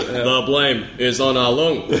and The blame is on Ah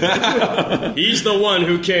Lung. He's the one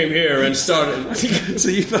who came here and started. So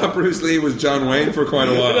you thought Bruce Lee was John Wayne for quite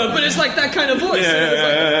a while. No, but it's like that kind of voice.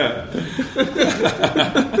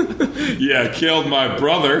 Yeah, killed my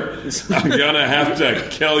brother. I'm gonna have to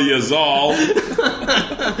kill yous all.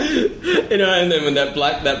 You know, and then when that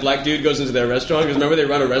black dude goes into their restaurant, because remember they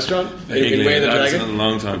run a restaurant in Way of the Dragon? It's been a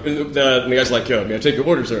long time. And the guy's like, "Yo, may I take your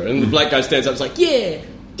order, sir?" And the black guy stands up, and is like, "Yeah,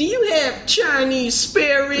 do you have Chinese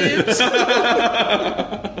spare ribs?"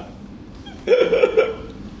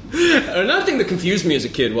 Another thing that confused me as a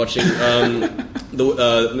kid watching the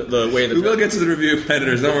Way of the Dragon. We will get to the review of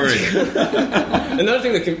Predators. Don't worry. Another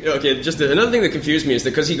thing that confused me is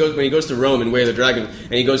that because when he goes to Rome in Way of the Dragon,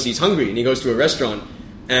 and he's hungry and he goes to a restaurant,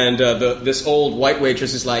 and this old white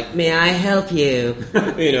waitress is like, "May I help you?"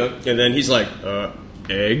 You know, and then he's like,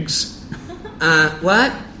 "Eggs."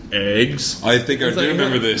 What? Eggs. I think I do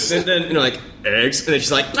remember this. And then like eggs, and then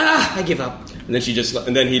she's like, I give up. And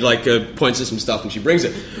then he points to some stuff and she brings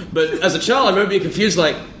it. But as a child, I remember being confused.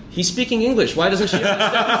 Like, he's speaking English. Why doesn't she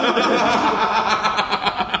understand?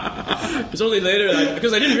 It's only later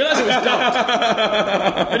because I didn't realize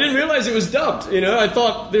it was dubbed. You know, I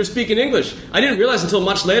thought they were speaking English. I didn't realize until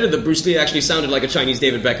much later that Bruce Lee actually sounded like a Chinese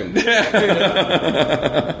David Beckham.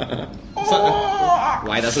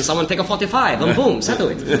 Why doesn't someone take a 45 and boom, settle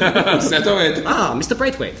it? Settle it. Mr.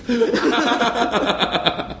 Braithwaite.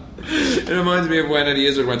 It reminds me of when Eddie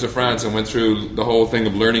Izzard went to France and went through the whole thing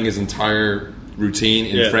of learning his entire routine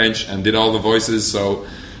in French and did all the voices. So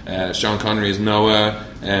Sean Connery is Noah.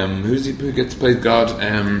 Who gets to play God?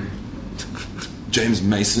 James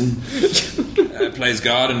Mason plays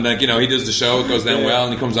God, and he does the show. It goes down well,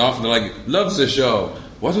 and he comes off, and they're like, "Loves the show."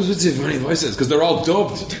 What was with the funny voices? Because they're all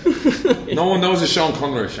dubbed. No one knows it's Sean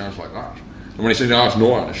Connery. Sounds like that. And when he says, "Oh, it's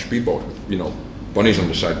Noah on a speedboat," bunnies on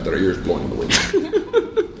the side with their ears blowing in the wind.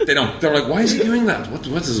 They don't. They're like, "Why is he doing that? What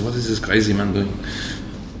is this crazy man doing?"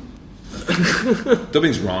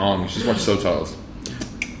 Dubbing's wrong. You should watch subtitles.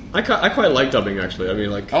 I quite like dubbing, actually. I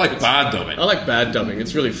mean, like, I like bad dubbing. I like bad dubbing.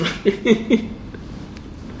 It's really funny.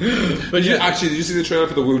 But did you see the trailer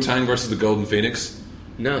for the Wu-Tang versus the Golden Phoenix?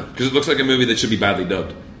 No, because it looks like a movie that should be badly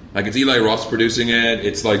dubbed. Like, it's Eli Roth producing it.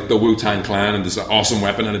 It's like the Wu-Tang Clan and this awesome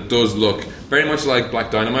weapon, and it does look very much like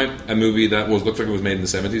Black Dynamite, a movie that looks like it was made in the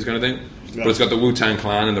 70s kind of thing. Yeah. But it's got the Wu-Tang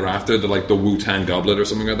Clan, and they're after the Wu-Tang Goblet or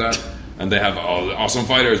something like that. And they have all the awesome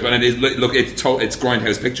fighters. But it's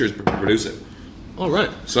Grindhouse Pictures produce it. All right.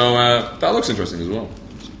 So that looks interesting as well.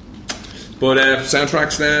 But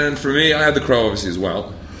soundtracks then, for me, I had The Crow obviously as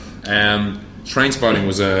well. Trainspotting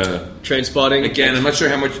was a... Trainspotting. Again, I'm not sure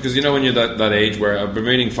how much, because you know when you're that age where I've been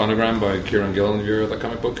reading Phonogram by Kieran Gillen, have you read that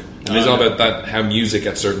comic book? And it's all about that, how music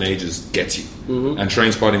at certain ages gets you. Mm-hmm. And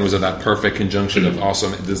Trainspotting was that perfect conjunction of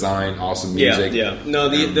awesome design, awesome music. Yeah. No,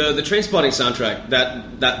 the Trainspotting soundtrack,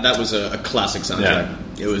 that was a classic soundtrack.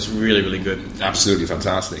 Yeah. It was really, really good. Absolutely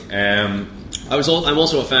fantastic. I'm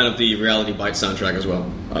also a fan of the Reality Bites soundtrack as well.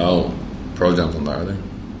 Oh, Pearl Jam's on there, are they?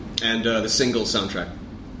 And the single soundtrack.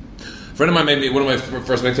 A friend of mine made me, one of my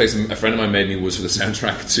first mixtapes a friend of mine made me was for the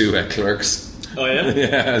soundtrack to Clerks. Oh yeah?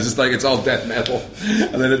 Yeah, it's just like, it's all death metal.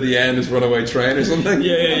 And then at the end it's Runaway Train or something.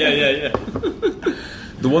 Yeah.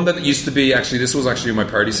 The one that used to be, actually, this was actually my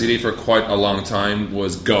party CD for quite a long time,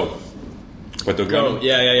 was Go. But the Go,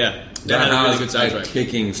 yeah. That had a really good has soundtrack. a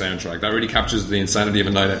kicking soundtrack. That really captures the insanity of a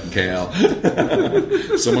night out in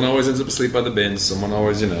KL. Someone always ends up asleep by the bins. Someone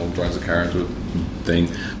always, drives a car into a thing.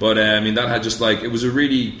 But, that had just like... It was a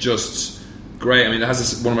really just great... it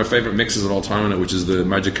has one of my favourite mixes of all time in it, which is the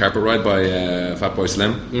Magic Carpet Ride by Fatboy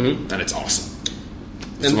Slim. Mm-hmm. And it's awesome.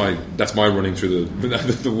 That's my running through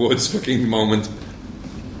the woods fucking moment.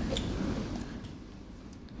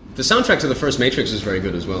 The soundtrack to the first Matrix is very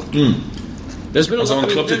good as well. There's been a lot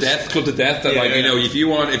Club to Death. That if you're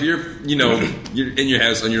you're in your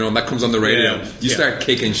house on your own, that comes on the radio. You start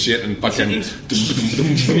kicking shit and fucking. Is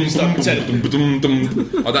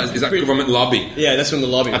that Government Lobby? Yeah, that's from the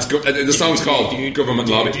Lobby. That's the song's called Government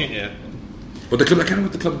Lobby. Yeah. But I can't know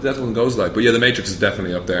what the Club to Death one goes like. But yeah, the Matrix is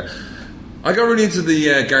definitely up there. I got really into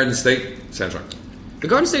the Garden State soundtrack. The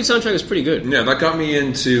Garden State soundtrack is pretty good. Yeah, that got me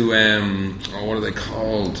into what are they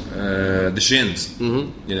called? The Shins.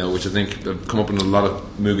 Mm-hmm. Which I think have come up in a lot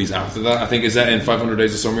of movies after that. I think, is that in 500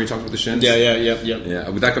 Days of Summer you talked about the Shins? Yeah.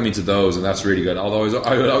 But that got me into those, and that's really good. Although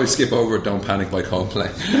I would always skip over Don't Panic by Coldplay.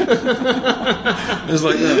 I was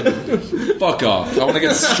like, fuck off. I want to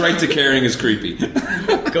get straight to Caring is Creepy.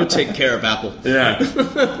 Go take care of Apple. Yeah.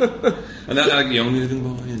 And that, like, the only living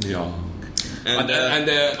boy in New York. And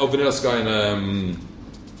Vanilla Sky and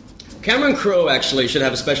Cameron Crowe actually should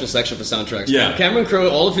have a special section for soundtracks. Yeah, Cameron Crowe,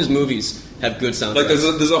 all of his movies have good soundtracks. Like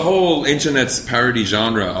there's a whole internet's parody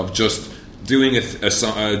genre of just doing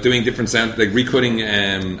doing different sound, like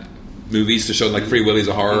recutting movies to show, like Free Willy's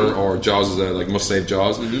a horror or Jaws is a Must Save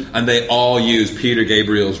Jaws, and they all use Peter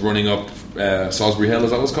Gabriel's Running Up Salisbury Hill, is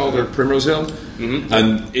that what's called, or Primrose Hill?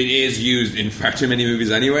 And it is used in far too many movies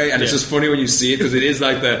anyway, and it's just funny when you see it, because it is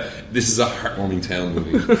like this is a heartwarming tale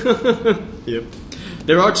movie. Yep.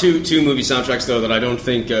 There are two movie soundtracks though that I don't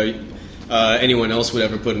think anyone else would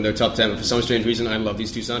ever put in their top 10, but for some strange reason I love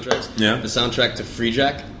these two soundtracks. Yeah. The soundtrack to Free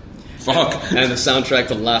Jack. Fuck. And the soundtrack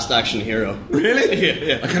to Last Action Hero. Really?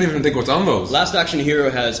 Yeah. I can't even think what's on those. Last Action Hero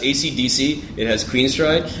has AC/DC, it has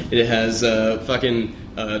Queenstride, it has fucking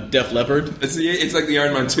Def Leppard. It's like the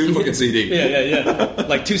Iron Man 2 fucking CD. Yeah.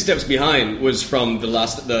 Like Two Steps Behind was from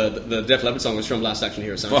the Def Leppard song was from Last Action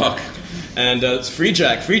Hero soundtrack. Fuck. And it's Free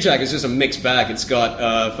Jack. Free Jack is just a mixed bag. It's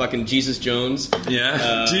got fucking Jesus Jones.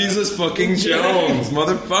 Yeah. Jesus fucking Jones,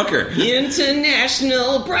 motherfucker.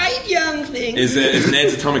 International bright young thing. Is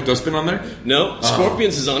Ned's Atomic Dustbin on there? No.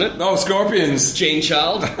 Scorpions is on it. Oh, Scorpions. Jane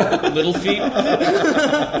Child. Little Feet.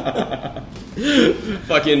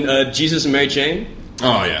 Fucking Jesus and Mary Chain.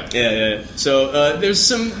 Oh, yeah. Yeah. So there's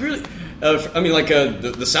some really...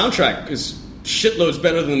 the soundtrack is shitloads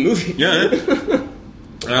better than the movie. Yeah.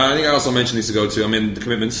 I think I also mentioned these to go to. The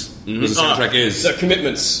Commitments. Because the soundtrack is... The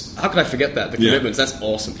Commitments. How could I forget that? The Commitments. That's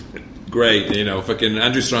awesome. Great. Fucking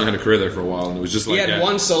Andrew Strong had a career there for a while, and it was just like... He had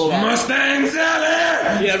one solo album. Mustang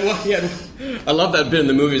Sally! He had I love that bit in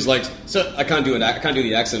the movie. It's like... So, I can't do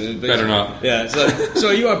the accent. Better not. Yeah.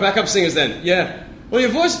 So you are backup singers then? Yeah. Well,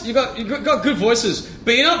 your voice... You got good voices,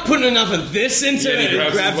 but you're not putting enough of this into it. He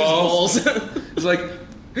grabs his balls. It's like...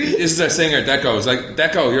 This is a singer, Deco. It's like,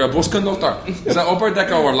 Deco, you're a bus conductor. Is that upper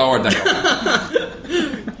Deco or lower Deco?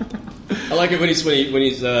 I like it when he's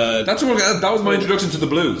that was my introduction to the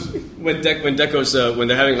blues. When Deco's when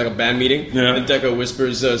they're having like a band meeting, and Deco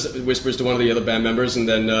whispers to one of the other band members, and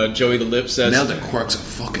then Joey the Lip says, "Now the quirks are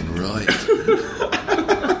fucking right."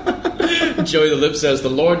 Joey the Lip says, "The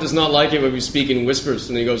Lord does not like it when we speak in whispers,"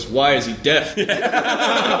 and he goes, "Why is he deaf?"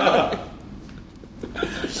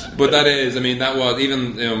 But that is, that was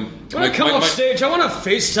even. When I come off stage, I want a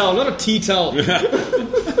face towel, not a tea towel.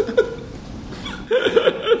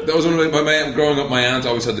 That was one of growing up. My aunt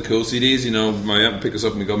always had the cool CDs. My aunt would pick us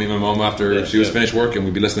up and we'd go meet my mum after she was finished work, and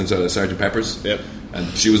we'd be listening to Sgt. Pepper's. Yep. And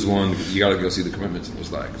she was the one. You got to go see the Commitments. And it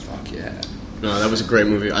was like, fuck yeah. No, that was a great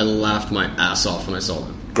movie. I laughed my ass off when I saw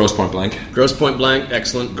it. Grosse Point Blank. Grosse Point Blank,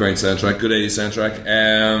 excellent. Great soundtrack. Good 80s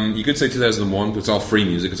soundtrack. You could say 2001, but it's all free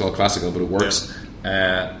music. It's all classical, but it works.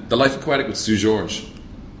 The Life Aquatic with Sue George.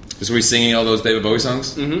 Is where he's singing all those David Bowie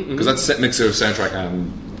songs? Because that's a set mixer of soundtrack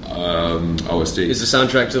and OST. Is the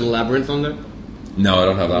soundtrack to The Labyrinth on there? No, I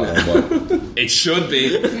don't have that one, but it should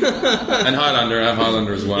be. And Highlander, I have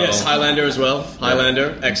Highlander as well. Yes, Highlander as well.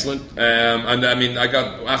 Highlander, excellent. And I mean,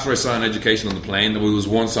 after I saw An Education on the Plane, there was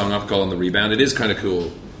one song I've called On the Rebound. It is kind of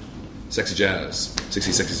cool. Sexy jazz.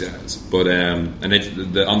 Sexy jazz. But On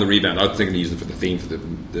the Rebound, I was thinking of using it for the theme for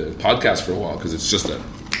the podcast for a while, because it's just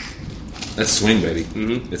that's swing, baby.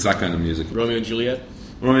 It's that kind of music. Romeo and Juliet.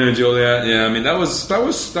 Romeo and Juliet, yeah. I mean, that was one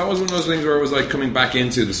of those things where it was like coming back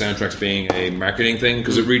into the soundtracks being a marketing thing,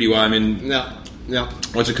 because it really was. I mean, yeah.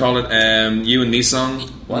 What you call it? You and Me song?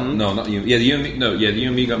 What? No, not you. Yeah, the You and Me. No, yeah, the You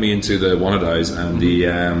and Me got me into the Wanna Dies and the.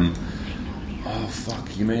 Oh fuck!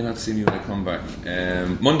 You may not see me when I come back.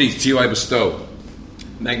 Mondays, To You I Bestow.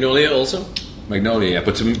 Magnolia also. Magnolia, yeah.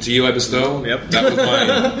 But to You I Bestow. Yep. That was mine.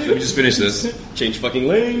 Let me just finish this. Change fucking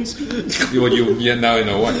lanes. Yeah, now I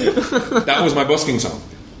know what. That was my busking song.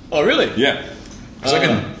 Oh, really? Yeah. So I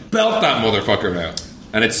can belt that motherfucker out.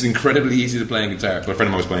 And it's incredibly easy to play on guitar. But a friend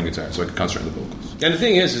of mine was playing guitar, so I could concentrate on the vocals. And the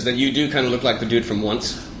thing is that you do kind of look like the dude from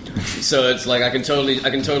Once. So it's like I can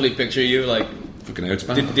totally picture you like. Fucking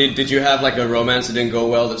outspan. Did you have like a romance that didn't go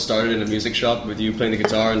well that started in a music shop with you playing the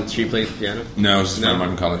guitar and she played the piano? No, it was just a friend of mine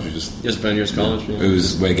in college who just a friend of yours in college. Yeah. It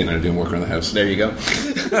was way getting out of doing work around the house. There you go.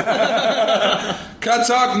 Can't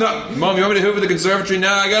talk. No, Mom, you want me to hoover the conservatory?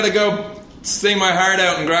 No, I gotta go sing my heart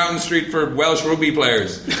out in Groughton Street for Welsh rugby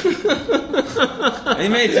players. Hey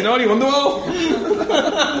mate, you know any Wonderwall?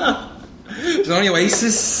 Do you know any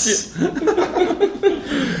Oasis?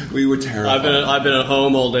 We were terrified. I've been at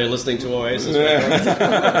home all day listening to Oasis.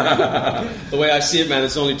 The way I see it, man,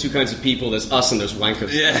 it's only two kinds of people. There's us and there's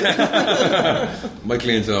wankers. Yeah. My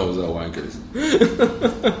clientele was all wankers.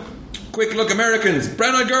 Quick, look, Americans!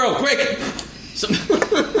 Brown-eyed girl, quick!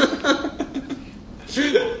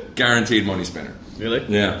 Guaranteed money spinner. Really?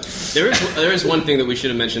 Yeah. There is one thing that we should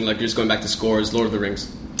have mentioned, like just going back to scores, Lord of the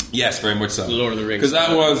Rings. Yes, very much so. Lord of the Rings. Because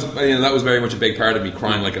that was very much a big part of me,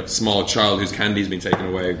 crying like a small child whose candy's been taken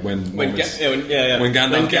away when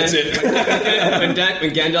Gandalf gets it.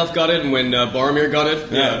 When Gandalf got it and when Boromir got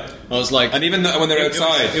it. Yeah. I was like, and even when they're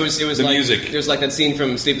outside, it was the like, music. It was like that scene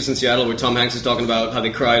from Sleepless in Seattle where Tom Hanks is talking about how they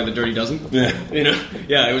cried at the Dirty Dozen. Yeah,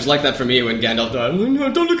 yeah, it was like that for me when Gandalf died.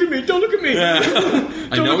 No, don't look at me, don't look at me. Yeah.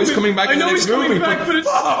 I know he's coming back. I know he's coming back, but it's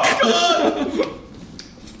God.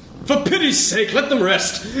 For pity's sake, let them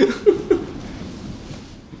rest.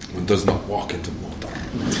 One does not walk into Mordor.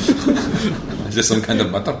 Is this some kind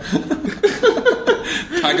of matter?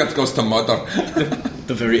 Taggart goes to Mordor.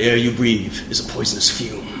 The very air you breathe is a poisonous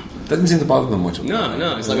fume. Doesn't seem to bother them much.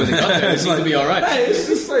 No, it's like when they got there, it seemed to be alright. Hey,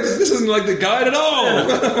 this isn't like the guide at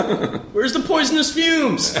all. Where's the poisonous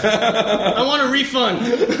fumes? I want a refund.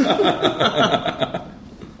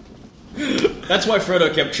 That's why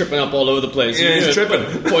Frodo kept tripping up all over the place. Yeah, he's tripping.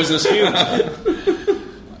 Poisonous fumes.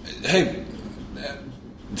 Hey,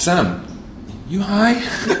 Sam, you high?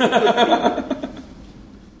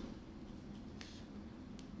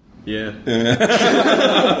 Yeah.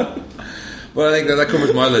 Well, I think that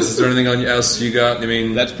covers my list. Is there anything else you got? I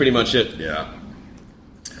mean, that's pretty much it. Yeah.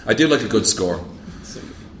 I do like a good score.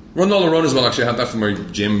 Run Lola Run as well. Actually, I had that for my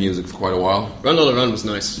gym music for quite a while. Run Lola Run was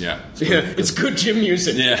nice. Yeah. It's good gym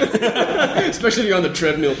music. Yeah. Especially if you're on the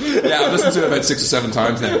treadmill. Yeah, I've listened to it about 6 or 7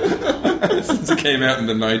 times now. Since it came out in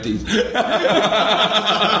the 90s.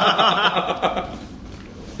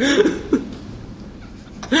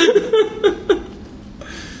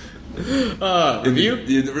 Review?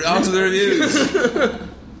 On to the reviews.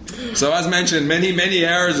 So, as mentioned many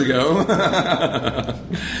hours ago,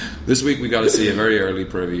 this week we got to see a very early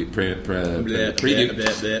preview of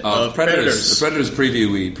Predators. The Predators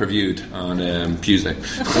preview we previewed on Tuesday.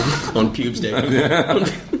 On Pubes Day.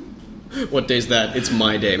 What day's that? It's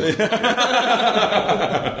my day.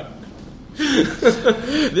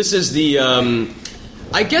 This is the.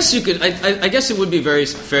 I guess you could. I guess it would be very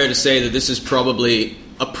fair to say that this is probably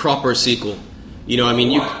a proper sequel. You know, I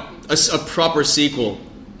mean, a proper sequel.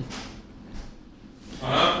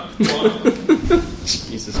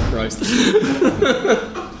 Jesus Christ.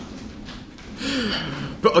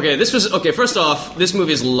 But first off, this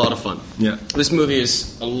movie is a lot of fun. Yeah. This movie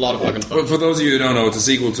is a lot of fucking fun. Well, for those of you who don't know, it's a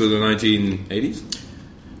sequel to the 1980s.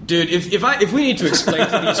 Dude, if we need to explain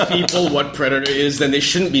to these people what Predator is, then they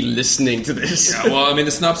shouldn't be listening to this. Yeah, well, I mean,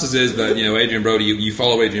 the synopsis is that, you know, Adrian Brody, you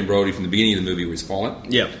follow Adrian Brody from the beginning of the movie where he's fallen.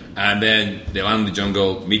 Yeah. And then they land in the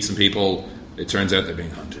jungle, meet some people. It turns out they're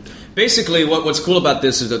being hunted. Basically, what's cool about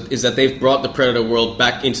this is that they've brought the Predator world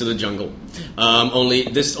back into the jungle. Only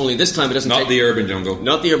this time it doesn't Not the urban jungle.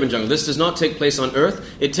 Not the urban jungle. This does not take place on Earth.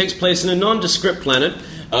 It takes place in a nondescript planet.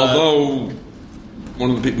 Although,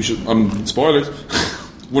 one of the people spoilers.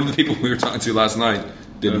 One of the people we were talking to last night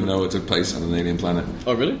didn't know it took place on an alien planet.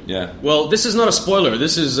 Oh, really? Yeah. Well, this is not a spoiler.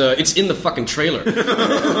 This is it's in the fucking trailer.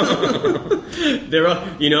 There are,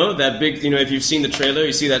 that big, if you've seen the trailer,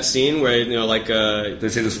 you see that scene where they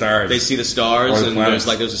see the stars. They see the stars, and planets.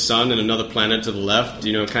 there's a sun and another planet to the left.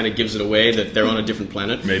 Kind of gives it away that they're on a different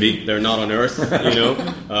planet. Maybe they're not on Earth.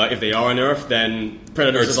 If they are on Earth, then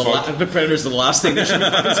predators are the last thing they should be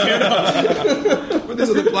fucking scared of. Where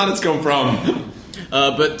does the planets come from?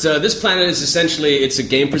 But this planet is essentially, it's a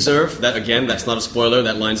game preserve. That's not a spoiler.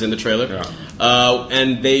 That line's in the trailer. Yeah.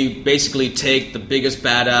 And they basically take the biggest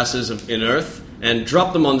badasses in Earth and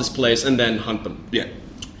drop them on this place and then hunt them. Yeah.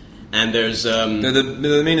 And there's... they're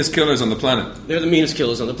the meanest killers on the planet. They're the meanest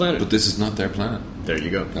killers on the planet. But this is not their planet. There you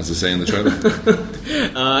go. As they say in the trailer.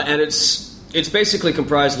 And it's basically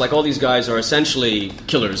comprised, all these guys are essentially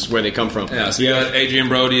killers where they come from. Yeah, so you got Adrian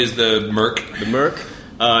Brody is the merc. The merc.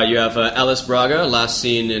 You have Alice Braga, last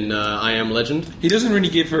seen in I Am Legend. He doesn't really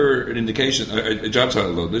give her an indication, a job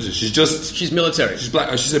title though, does she? She's military. She's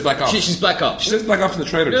black. She said Black Ops. She's Black Ops. She says Black Ops in the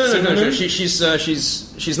trailer. No.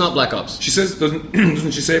 She's not Black Ops. She says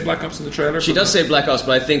doesn't she say Black Ops in the trailer? She does say Black Ops,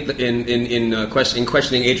 but I think that in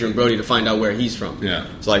questioning Adrian Brody to find out where he's from. Yeah,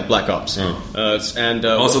 it's like Black Ops. Oh.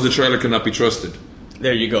 Also, the trailer cannot be trusted.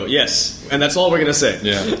 There you go. Yes, and that's all we're gonna say.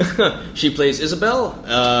 Yeah. She plays Isabel.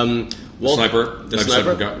 Sniper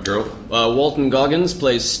girl. Walton Goggins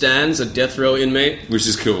plays Stans, a death row inmate, which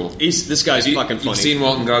is cool. This guy's fucking funny. You've seen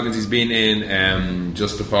Walton Goggins. He's been in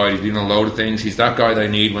Justified. He's been in a load of things. He's that guy they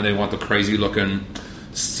need when they want the crazy looking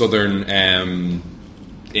southern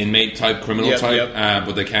inmate type, criminal type,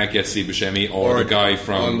 but they can't get Steve Buscemi or the guy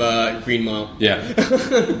from Green Mile. Yeah.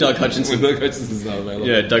 Doug Hutchinson. Doug Hutchinson's not available.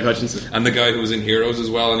 Yeah, Doug Hutchinson. And the guy who was in Heroes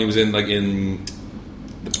as well, and he was in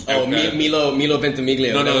Milo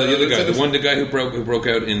Ventimiglia. No, the other guy, the guy who broke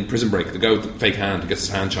out in Prison Break, the guy with the fake hand who gets his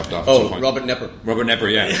hand chopped off. At some point. Robert Nepper. Robert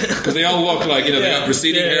Nepper, yeah, because they all look like they got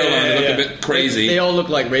receding hairline, they look a bit crazy. They all look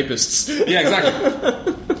like rapists. Yeah,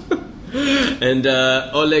 exactly. And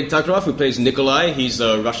Oleg Taktarov, who plays Nikolai, he's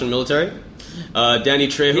Russian military. Danny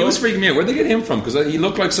Trejo. He was freaking me out. Where'd they get him from? Because he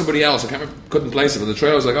looked like somebody else. Couldn't place it, but the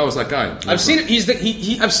trailer was like, oh, it's that guy. I've seen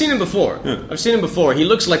it. I've seen him before. Yeah. I've seen him before. He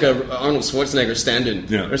looks like a Arnold Schwarzenegger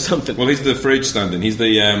stand-in or something. Well, he's the fridge stand-in. He's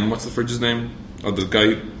the what's the fridge's name? Oh, the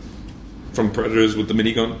guy from Predators with the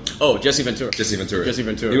minigun. Oh, Jesse Ventura. Jesse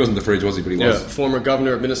Ventura. He wasn't the fridge, was he? But he was. Yeah, former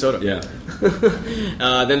governor of Minnesota. Yeah.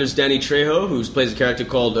 Then there's Danny Trejo, who plays a character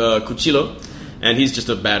called Cuchillo, and he's just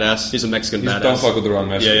a badass. He's a Mexican badass. Don't fuck with the wrong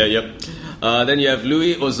message. Yep. Then you have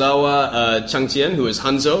Louis Ozawa Changtian, who is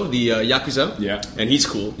Hanzo, the Yakuza. Yeah. And he's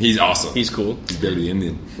cool. He's awesome. He's cool. He's barely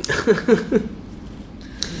Indian.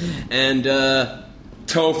 And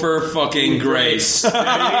Topher fucking Grace.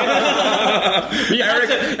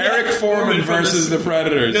 Eric Foreman versus the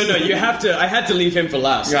Predators. No, you have to. I had to leave him for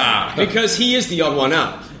last. Yeah. Because he is the odd one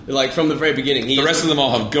out. From the very beginning. The rest of them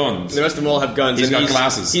all have guns. He's got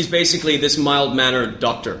glasses. He's basically this mild-mannered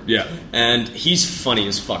doctor. Yeah. And he's funny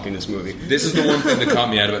as fuck in this movie. This is the one thing that caught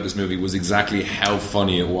me out about this movie was exactly how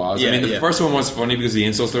funny it was. Yeah, the first one was funny because the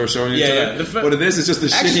insults they were showing each other. But this is just the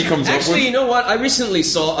shit he comes up with. Actually, you know what? I recently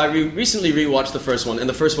rewatched the first one, and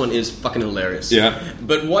the first one is fucking hilarious. Yeah.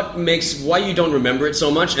 But why you don't remember it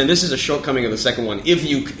so much, and this is a shortcoming of the second one,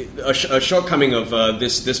 a shortcoming of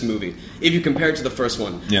this movie, if you compare it to the first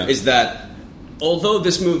one, is that although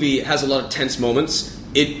this movie has a lot of tense moments,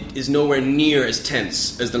 it is nowhere near as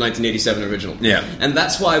tense as the 1987 original. Yeah. And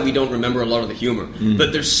that's why we don't remember a lot of the humor.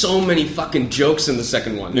 But there's so many fucking jokes in the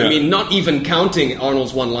second one. Yeah. I mean, not even counting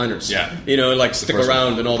Arnold's one-liners. Yeah. Stick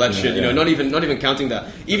around and all that shit. Yeah. Not even counting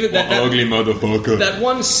that. Even that ugly motherfucker.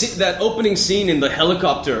 That opening scene in the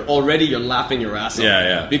helicopter, already you're laughing your ass off.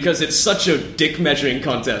 Yeah. Because it's such a dick measuring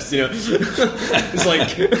contest, It's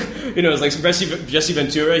like, it's like Jesse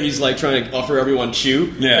Ventura, he's like trying to offer everyone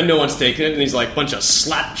chew, and no one's taking it, and he's like, bunch of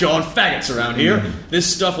slap-jawed faggots around here.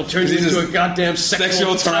 This stuff will turn you into a goddamn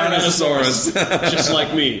sexual tyrannosaurus, just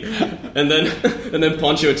like me. And then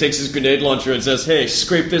Poncho takes his grenade launcher and says, "Hey,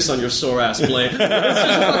 scrape this on your sore ass plate." It's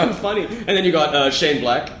just fucking funny. And then you got Shane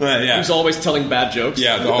Black, who's always telling bad jokes.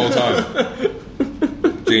 Yeah, the whole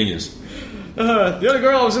time. Genius. The other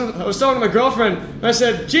girl, I was talking to my girlfriend, and I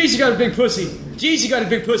said, "Geez, you got a big pussy. Geez, you got a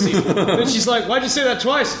big pussy." And she's like, "Why'd you say that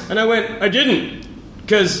twice?" And I went, "I didn't.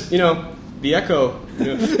 Because, the echo."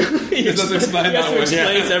 He doesn't explain that one.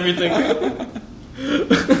 Explains everything.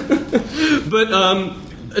 But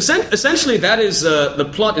Essentially, that is the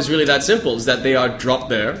plot is really that simple: is that they are dropped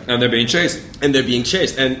there and they're being chased, and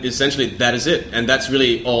essentially that is it, and that's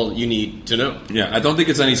really all you need to know. Yeah, I don't think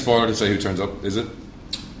it's any spoiler to say who turns up, is it?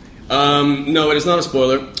 No, it is not a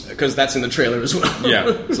spoiler because that's in the trailer as well.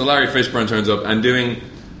 Yeah, so Larry Fishburne turns up and doing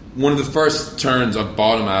one of the first turns I've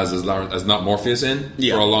bought him as not Morpheus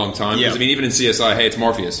for a long time. Because I mean, even in CSI, hey, it's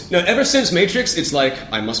Morpheus. No, ever since Matrix, it's like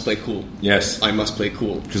I must play cool. Yes, I must play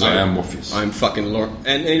cool because I am Morpheus. I'm fucking Lord.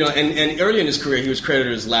 And early in his career, he was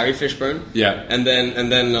credited as Larry Fishburne. Yeah, and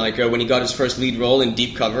then like when he got his first lead role in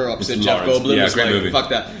Deep Cover opposite Jeff Goldblum, yeah, was great like movie. Fuck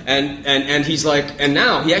that. And he's like, and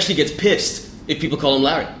now he actually gets pissed if people call him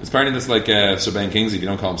Larry. It's apparently that's like Sir Ben Kingsley if you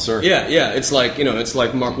don't call him Sir. Yeah, it's like it's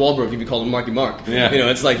like Mark Wahlberg if you call him Marky Mark. Yeah,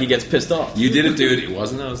 it's like he gets pissed off. You did it, dude. It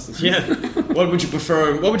wasn't us. Yeah. What would you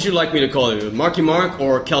prefer? What would you like me to call you? Marky Mark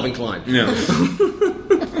or Calvin Klein? Yeah.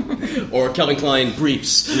 Or Calvin Klein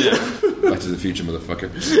briefs. Yeah. Back to the Future,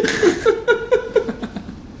 motherfucker.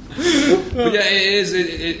 But yeah, it is.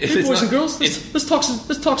 It's boys and girls, let's talk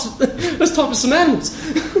to some animals.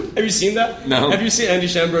 Have you seen that? No. Have you seen Andy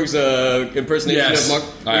Samberg's impersonation of Mark,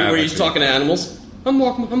 where he's talking to animals? I'm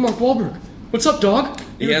Mark Wahlberg. What's up, dog?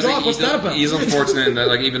 You're a dog. What's that about? He's unfortunate in that,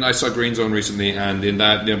 like, even I saw Green Zone recently, and in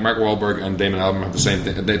that, Mark Wahlberg and Damon Albarn have the same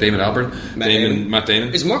thing. Matt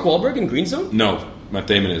Damon. Is Mark Wahlberg in Green Zone? No. Matt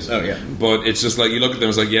Damon is. Oh, yeah. But it's just like, you look at them,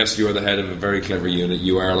 it's like, yes, you are the head of a very clever unit.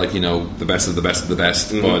 You are, like, the best of the best of the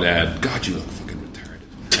best. Mm-hmm. But, God, you look fucking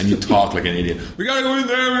retarded. And you talk like an idiot. We gotta go in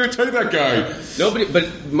there, we're gonna take that guy.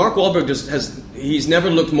 But Mark Wahlberg he's never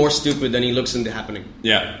looked more stupid than he looks in The Happening.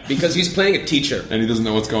 Yeah. Because he's playing a teacher. And he doesn't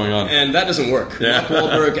know what's going on. And that doesn't work. Yeah. Mark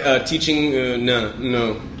Wahlberg teaching, no,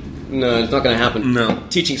 it's not gonna happen. No.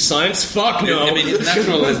 Teaching science? Fuck no. I mean, his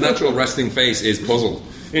natural resting face is puzzled.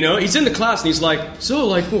 He's in the class and he's like, so,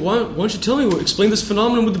 like, why don't you tell me, explain this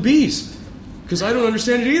phenomenon with the bees? Because I don't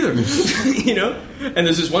understand it either. And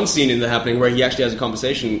there's this one scene in The Happening where he actually has a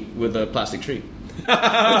conversation with a plastic tree.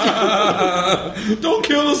 Don't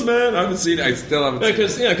kill us, man. I haven't seen it. I still haven't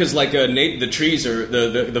seen it. Because like Nate, the trees are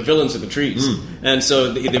the villains of the trees. And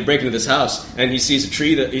so they break into this house and he sees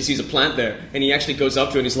a plant there and he actually goes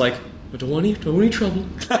up to it and he's like, I don't want any trouble.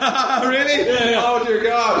 Really? Yeah. Oh dear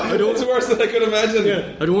God! It's worse than I could imagine.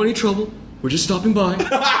 Yeah. I don't want any trouble. We're just stopping by.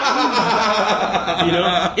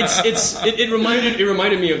 It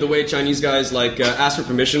reminded me of the way Chinese guys ask for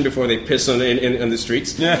permission before they piss on the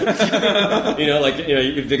streets. Yeah.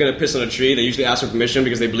 If they're gonna piss on a tree, they usually ask for permission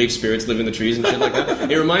because they believe spirits live in the trees and shit like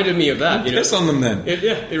that. It reminded me of that. Piss on them then.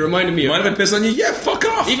 It reminded me. Mind if I piss on you? Yeah, fuck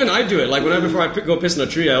off. Even I do it. Like before I go piss on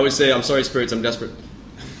a tree, I always say, "I'm sorry, spirits. I'm desperate."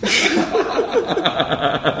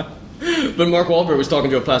 But Mark Wahlberg was talking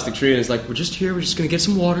to a plastic tree and he's like, we're just here, we're just going to get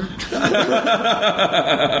some water.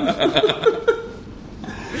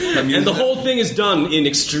 And the whole thing is done in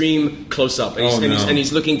extreme close-up. And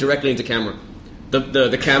he's looking directly into camera.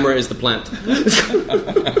 The camera is the plant.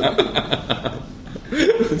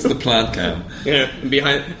 It's the plant cam. Yeah, and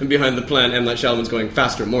behind the plant, M. Night Shyamalan's going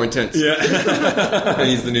faster, more intense. Yeah,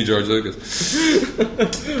 he's the new George Lucas.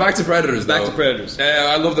 Back to Predators, though. Back to Predators.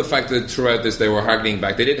 I love the fact that throughout this they were harkening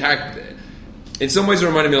back. They did hack. In some ways, it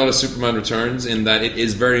reminded me a lot of Superman Returns in that it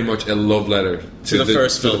is very much a love letter to the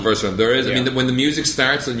first film. There is. Yeah. I mean, when the music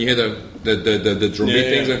starts and you hear the drum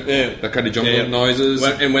beat things, that kind of jungle noises,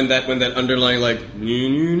 and when that underlying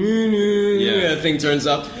thing turns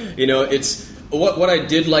up, it's. What I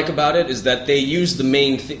did like about it is that they used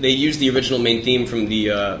the original main theme from the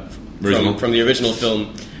original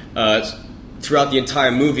film throughout the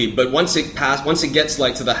entire movie. But once it gets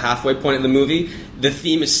to the halfway point in the movie, the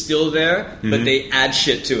theme is still there, but they add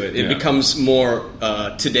shit to it. It becomes more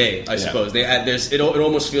today, I suppose. They add it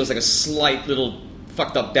almost feels like a slight little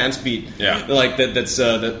fucked up dance beat, like that's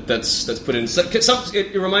put in.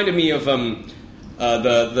 It reminded me of.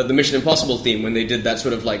 The Mission Impossible theme when they did that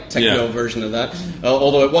sort of like techno version of that,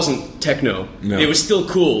 although it wasn't techno, it was still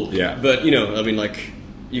cool. Yeah, but I mean, like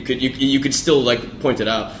you could still like point it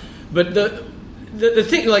out. But the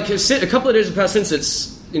thing, like a couple of days have passed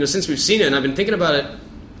since we've seen it, and I've been thinking about it,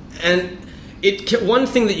 and one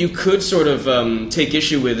thing that you could sort of take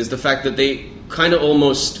issue with is the fact that they kind of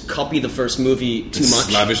almost copy the first movie too much.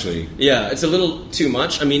 Lavishly. Yeah, it's a little too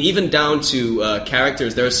much. I mean, even down to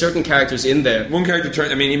characters. There are certain characters in there. One character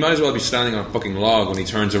he might as well be standing on a fucking log when he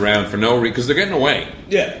turns around for no reason, because they're getting away.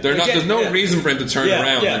 Yeah. There's no reason for him to turn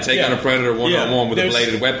around and take on a predator one-on-one with a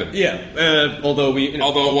bladed weapon. Yeah. Although it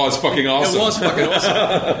was fucking awesome. It was fucking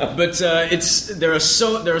awesome. But there are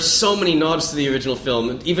so many nods to the original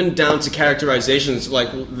film, even down to characterizations, like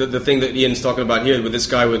the thing that Ian's talking about here with this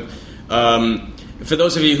guy with for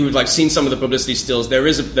those of you who've like seen some of the publicity stills, there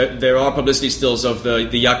are publicity stills of the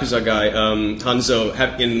Yakuza guy Hanzo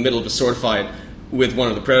in the middle of a sword fight with one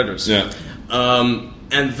of the Predators. Yeah.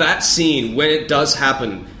 And that scene, when it does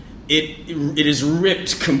happen, it is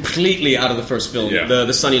ripped completely out of the first film. Yeah.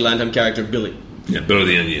 The Sonny Landham character Billy. Yeah, Billy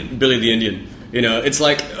the Indian. Billy the Indian. You know, it's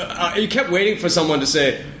like you kept waiting for someone to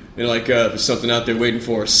say, you know, like there's something out there waiting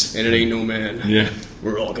for us, and it ain't no man. Yeah.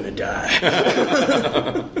 We're all gonna die.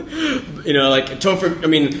 You know, like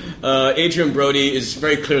Adrian Brody is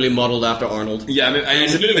very clearly modeled after Arnold. Yeah, I mean, and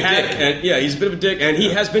he's a bit of a dick. He's a bit of a dick, and he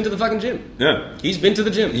has been to the fucking gym. Yeah, he's been to the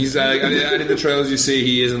gym. He's I think the trailers you see,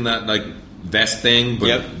 he is in that like vest thing,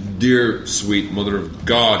 but dear sweet mother of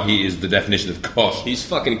God, he is the definition of cut. He's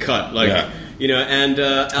fucking cut, like you know. And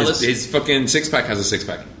Alice, his fucking six pack has a six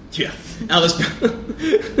pack. Yeah, Alice.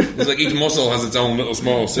 It's like each muscle has its own little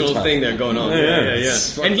small six-pack thing there going on. Yeah.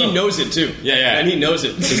 And he knows it too. Yeah. And he knows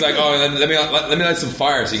it. He's like, oh, let me light some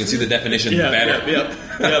fire so you can see the definition better. Yep.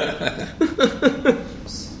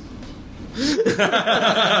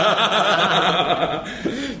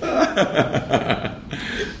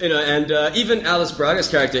 You know, and even Alice Braga's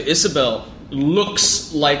character Isabel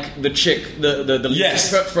looks like the chick,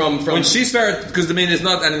 the from when she started, because I mean it's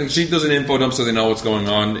not anything. She does an info dump so they know what's going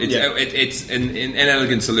on. It's an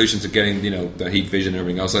elegant solution to getting the heat vision and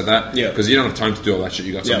everything else like that. Yeah, because you don't have time to do all that shit.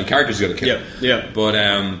 You got so many characters you got to kill. Yeah. But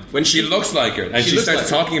when she looks like her and she starts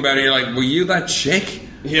talking about it, you're like, were you that chick?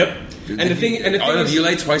 Yep. And the thing is, you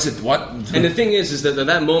lay twice at what? And the thing is that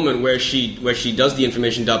that moment where she does the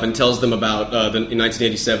information dump and tells them about in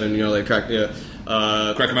 1987, you know, like Crack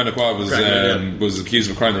Commander Quad was accused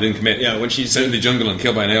of a crime they didn't commit. Yeah, when she's sent in the jungle and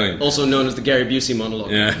killed by an alien, also known as the Gary Busey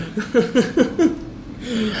monologue. Yeah.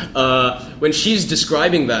 When she's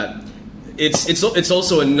describing that, it's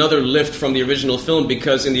also another lift from the original film,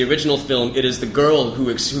 because in the original film it is the girl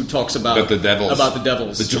who talks about the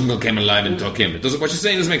devils. The jungle came alive and took him. What you're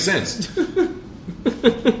saying doesn't make sense.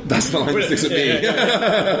 That's not what sticks with me.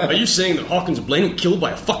 Are you saying that Hawkins Blaine was killed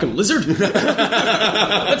by a fucking lizard?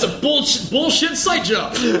 That's a bullshit sight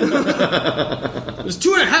job. There's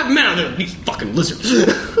 2.5 men out there. These fucking lizards.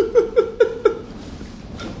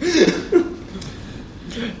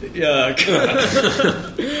 Yeah.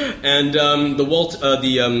 And the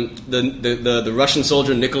Russian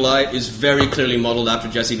soldier Nikolai is very clearly modeled after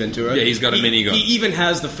Jesse Ventura. Yeah, he's got a minigun. He even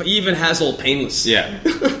has old Painless. Yeah.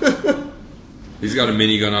 He's got a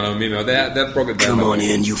minigun on him. You know, that broke it down. Come on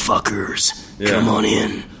in, you fuckers. Yeah. Come on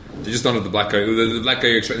in. You just don't have the black guy. The black guy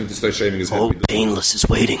you're expecting to start shaving his head. Old Painless is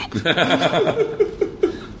waiting. But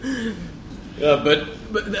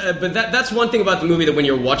that's one thing about the movie, that when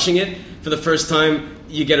you're watching it for the first time,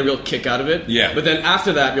 you get a real kick out of it. Yeah. But then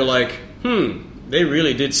after that, you're like, they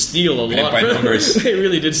really did steal a lot. They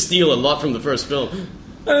really did steal a lot from the first film.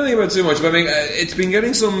 I don't think about it too much, but I mean, it's been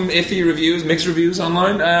getting some iffy reviews, mixed reviews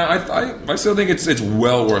online. I still think it's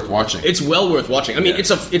well worth watching. It's well worth watching. I mean,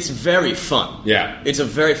 it's very fun. Yeah, it's a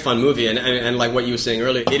very fun movie, and like what you were saying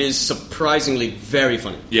earlier, it is surprisingly very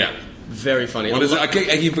funny. Yeah. Very funny. What is it? I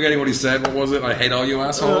keep forgetting what he said. What was it? I hate all you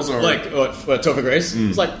assholes? Or Topher Grace?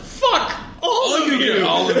 It's like, fuck all of you!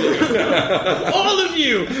 All of you! All of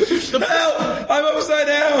you! Help! I'm upside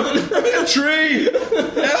down! I'm in a tree!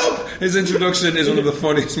 Help! His introduction is one of the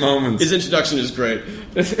funniest moments. His introduction is great.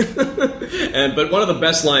 But one of the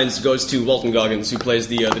best lines goes to Walton Goggins, who plays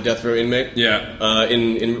the death row inmate. Yeah.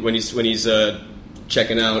 When he's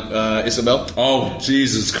checking out Isabel. Oh,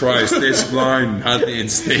 Jesus Christ. This line had me in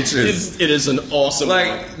stitches. It is an awesome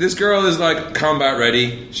line. This girl is like combat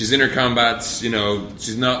ready. She's in her combats, you know,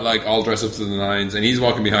 she's not like all dressed up to the nines, and he's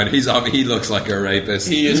walking behind her. He looks like a rapist.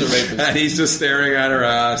 He is a rapist. And he's just staring at her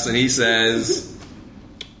ass, and he says,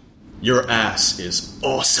 "Your ass is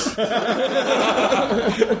awesome."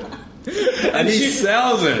 And he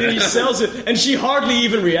sells it. And he sells it. And she hardly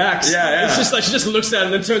even reacts. Yeah. It's just like she just looks at it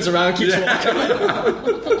and then turns around and keeps walking.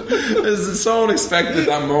 It's so unexpected.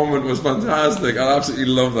 That moment was fantastic. I absolutely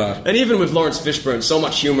love that. And even with Lawrence Fishburne, so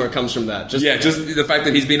much humor comes from that. Just the fact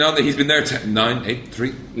that he's been there 10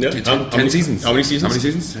 seasons. How many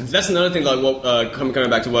seasons? 10. That's another thing, like coming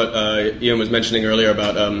back to what Ian was mentioning earlier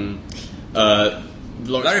about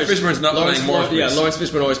Larry Fishburne's not playing Morpheus. Yeah, Lawrence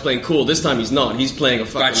Fishburne always playing cool. This time he's not. He's playing a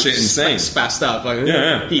fucking shit insane, spassed out.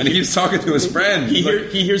 And he keeps talking to his friend. He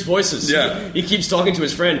hears voices. Yeah, he keeps talking to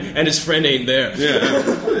his friend, and his friend ain't there. Yeah,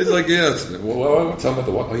 he's like, tell him about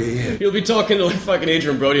the what? Oh yeah. He'll be talking to like fucking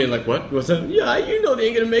Adrian Brody and like, what's that? Yeah, you know they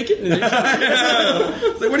ain't gonna make it. It's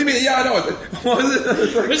like, what do you mean? Yeah, I know. What is it?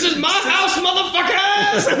 Like, this is my house,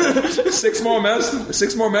 motherfuckers. 6 more mouths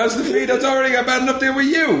to feed. That's already got bad enough there with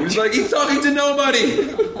you. It's like he's talking to nobody.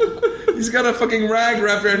 He's got a fucking rag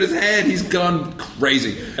wrapped around his head. He's gone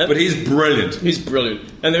crazy, but he's brilliant. He's brilliant.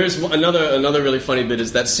 And there's another really funny bit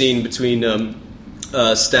is that scene between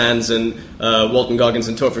Stans and Walton Goggins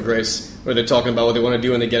and Topher Grace, where they're talking about what they want to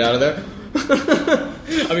do when they get out of there.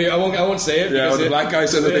 I mean, I won't say it. Yeah, the black guy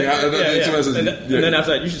says that they have. And then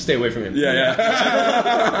after that, you should stay away from him. Yeah.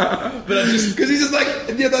 But I'm just because he's just like,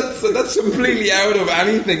 that's completely out of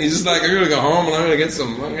anything. He's just like, I'm gonna go home and I'm gonna get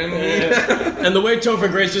some. And the way Topher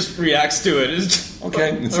Grace just reacts to it is just, okay.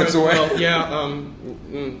 And steps away.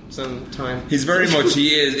 Well, some time. He's very much. He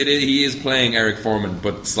is playing Eric Foreman,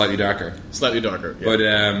 but slightly darker. Slightly darker.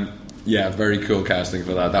 Yeah. But very cool casting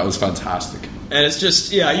for that. That was fantastic. And it's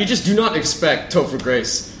just, you just do not expect Topher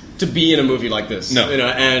Grace to be in a movie like this. No.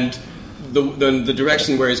 And the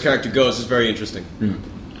direction where his character goes is very interesting.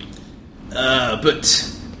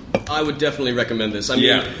 But I would definitely recommend this. I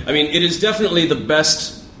mean, it is definitely the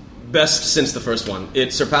best since the first one.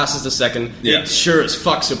 It surpasses the second. Yeah. It sure as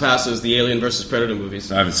fuck surpasses the Alien vs. Predator movies.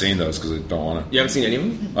 I haven't seen those because I don't want to. You haven't seen any of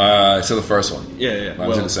them? I saw the first one. Yeah. I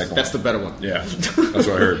haven't seen the second one. That's the better one. Yeah, that's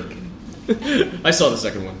what I heard. I saw the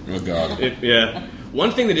second one. Oh god.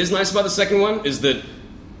 One thing that is nice about the second one is that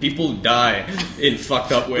people die in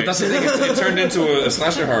fucked up ways. But that's the thing. It turned into a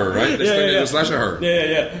slasher horror, right? It's turned into a slasher horror.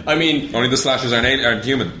 Yeah. I mean, only the slashers aren't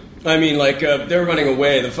human. I mean, like they're running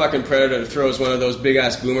away. The fucking predator throws one of those big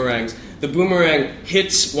ass boomerangs. The boomerang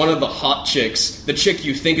hits one of the hot chicks. The chick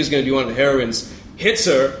you think is going to be one of the heroines hits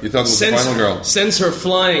her. You thought it was the final girl. Sends her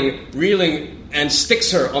flying, reeling, and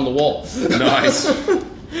sticks her on the wall. Nice.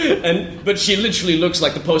 But she literally looks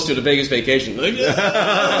like the poster to Vegas Vacation. But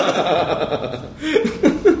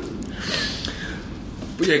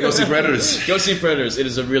yeah, go see Predators. Go see Predators. It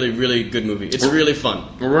is a really, really good movie. It's really fun.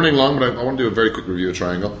 We're running long, but I want to do a very quick review of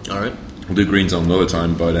Triangle. All right. We'll do Green Zone another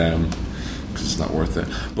time, but because it's not worth it.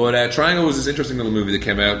 But Triangle was this interesting little movie that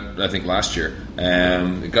came out, I think, last year.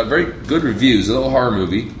 It got very good reviews. A little horror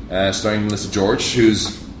movie starring Melissa George,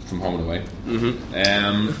 who's from Home and Away.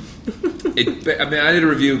 I did a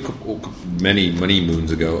review many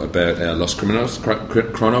moons ago about Los Criminals,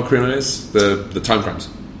 Chrono Criminals, the time crimes.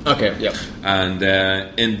 Okay, yeah. And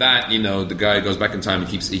in that, the guy goes back in time.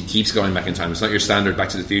 He keeps going back in time. It's not your standard Back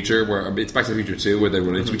to the Future, where it's Back to the Future 2, where they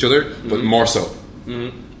run into each other, but more so.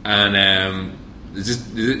 And it's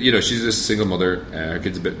just, she's this single mother. Her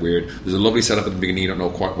kid's a bit weird. There's a lovely setup at the beginning. You don't know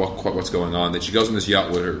quite what's going on. Then she goes on this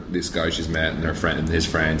yacht with this guy she's met and her friend and his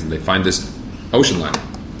friends, and they find this ocean liner.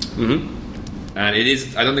 And it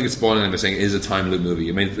is. I don't think it's spoiling anything by saying it is a time loop movie.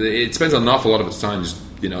 I mean, it spends an awful lot of its time just.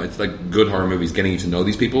 It's like good horror movies getting you to know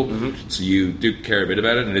these people, so you do care a bit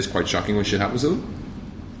about it, and it is quite shocking when shit happens to them.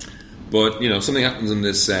 But something happens in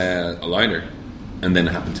this liner, and then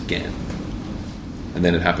it happens again, and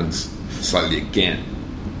then it happens slightly again.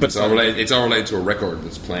 But it's all related to a record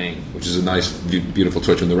that's playing, which is a nice, beautiful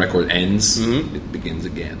touch. When the record ends, it begins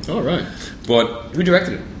again. All right. But who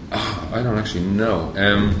directed it? I don't actually know.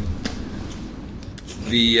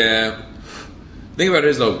 The thing about it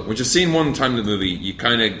is, though, when you've seen one time in the movie, you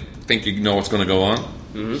kind of think you know what's going to go on.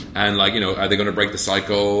 And, are they going to break the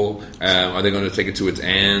cycle? Are they going to take it to its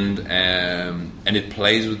end? And it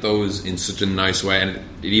plays with those in such a nice way. And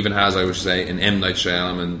it even has, I would say, an M. Night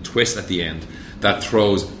Shyamalan twist at the end that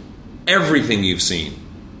throws everything you've seen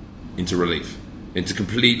into relief, into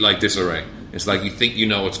complete, disarray. It's like you think you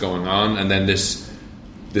know what's going on, and then this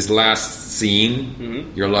last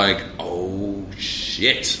scene, you're like, oh,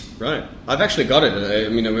 shit. Right. I've actually got it. I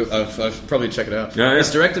mean, I've probably checked it out. Yeah.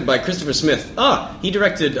 It's directed by Christopher Smith. He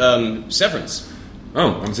directed Severance. Oh,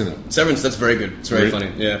 I haven't seen that. Severance, that's very good. It's very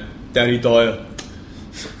funny. Yeah. Danny Dyer.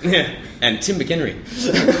 Yeah. And Tim McHenry.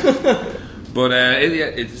 But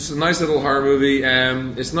it's just a nice little horror movie.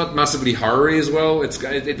 It's not massively horror-y as well. It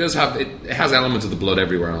has elements of the blood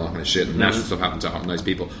everywhere and all that kind of shit. And natural stuff happens to nice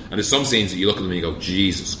people. And there's some scenes that you look at them and you go,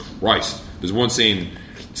 Jesus Christ. There's one scene.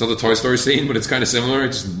 It's not the Toy Story scene, but it's kind of similar.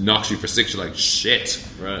 It just knocks you for six. You're like, shit.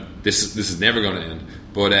 Right. This is never going to end.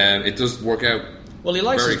 But it does work out. Well, he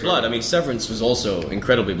likes his blood. I mean, Severance was also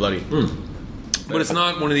incredibly bloody. But it's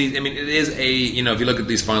not one of these. I mean, it is a. If you look at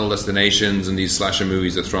these Final Destinations and these slasher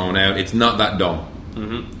movies that are thrown out, it's not that dumb.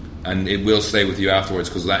 And it will stay with you afterwards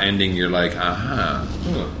because that ending, you're like, aha.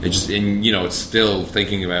 It just, and it's still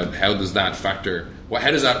thinking about how does that factor.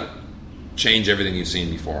 How does that change everything you've seen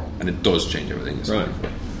before? And it does change everything you've seen before.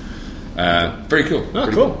 Very cool. Oh,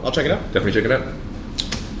 cool. I'll check it out. Definitely check it out.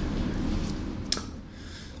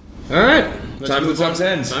 All right. Time for the top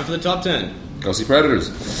 10. Time for the top 10. Go see Predators.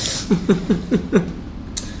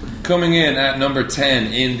 coming in at number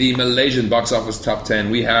 10 in the Malaysian box office top 10,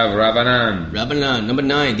 we have Ravanan. Ravanan, number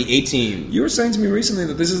 9, the A-Team. You were saying to me recently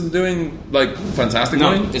that this isn't doing, like, fantastic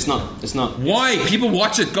No, money? it's not. It's not. Why? People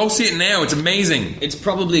watch it. Go see it now. It's amazing. It's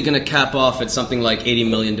probably going to cap off at something like 80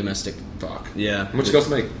 million domestic. Fuck. Yeah. How much it cost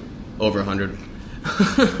to make? Over 100.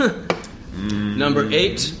 Number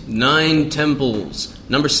 8, 9 Temples.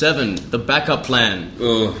 Number 7, The Backup Plan.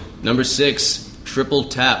 Ugh. Number 6, Triple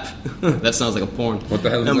Tap. That sounds like a porn. What the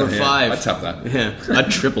hell is Number that? 5. Yeah, I'd tap that. Yeah,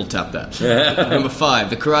 I'd triple tap that. Number 5,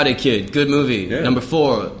 The Karate Kid. Good movie. Yeah. Number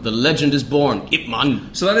 4, The Legend is Born. Ip Man.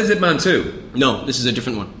 So that is Ip Man 2? No, this is a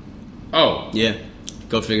different one. Oh. Yeah,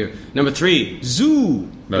 go figure. Number 3, Zoo.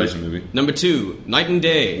 Malaysian movie. Number 2, Night and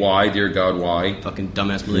Day. Why, dear God, why? Fucking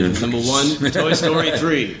dumbass Malaysians. Number 1, Toy Story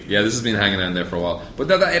 3. Yeah, this has been hanging on there for a while. But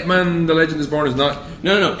that Ip Man, The Legend is Born is not...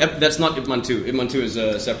 No, that's not Ip Man 2. Ip Man 2 is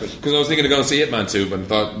separate. Because I was thinking of going to see Ip Man 2, but I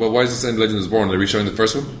thought, well, why is this in The Legend is Born? Are they re-showing the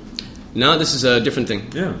first one? No, this is a different thing.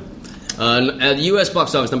 Yeah. At the US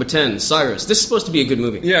box office, number 10, Cyrus. This is supposed to be a good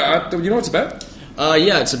movie. Yeah, you know what it's about?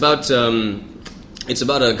 Yeah, it's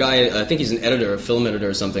about a guy, I think he's an editor, a film editor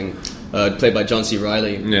or something, played by John C.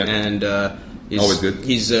 Reilly. Yeah. And always good.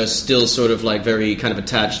 He's still sort of like very kind of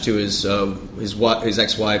attached to his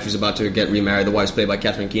ex-wife who's about to get remarried. The wife's played by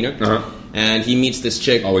Catherine Keener. Uh-huh. And he meets this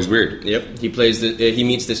chick. Always weird. Yep. He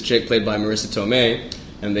meets this chick played by Marissa Tomei.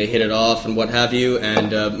 And they hit it off and what have you.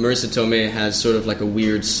 And Marissa Tomei has sort of like a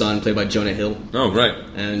weird son played by Jonah Hill. Oh, right.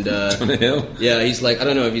 And Jonah Hill? Yeah, he's like, I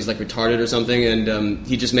don't know if he's like retarded or something. And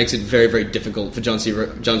he just makes it very, very difficult for John C.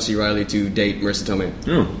 Reilly to date Marissa Tomei.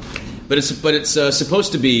 Oh. But it's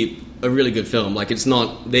supposed to be a really good film. Like, it's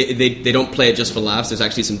not... They don't play it just for laughs. There's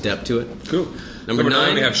actually some depth to it. Cool. Number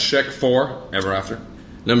 9, we have Shrek 4, Ever After.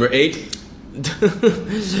 Number 8...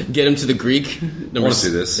 Get him to the Greek. I want to see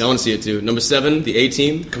this. I want to see it too. Number 7, the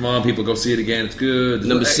A-Team. Come on, people, go see it again. It's good.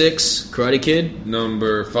 Number 6, Karate Kid.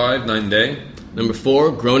 Number 5, Night and Day. Number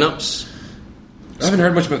 4, Grown Ups. I haven't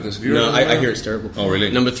heard much about this. Have you No, heard I hear it's terrible. Oh,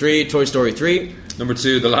 really? Number 3, Toy Story 3. Number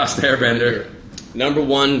 2, The Last Airbender. Number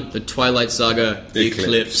 1, The Twilight Saga, The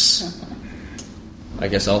Eclipse. I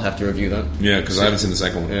guess I'll have to review that. Yeah, because I haven't seen the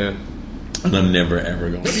second one. Yeah. And I'm never, ever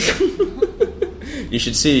going to see it. You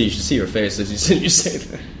should see your face as you say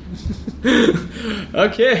that.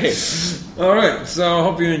 Okay. Alright, so I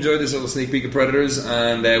hope you enjoyed this little sneak peek of Predators,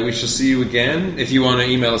 and we shall see you again. If you want to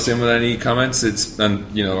email us in with any comments, if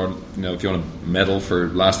you want to medal for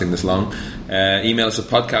lasting this long, email us at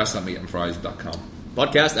podcast@meatandfries.com.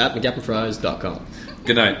 Podcast@meatandfries.com.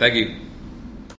 Good night, thank you.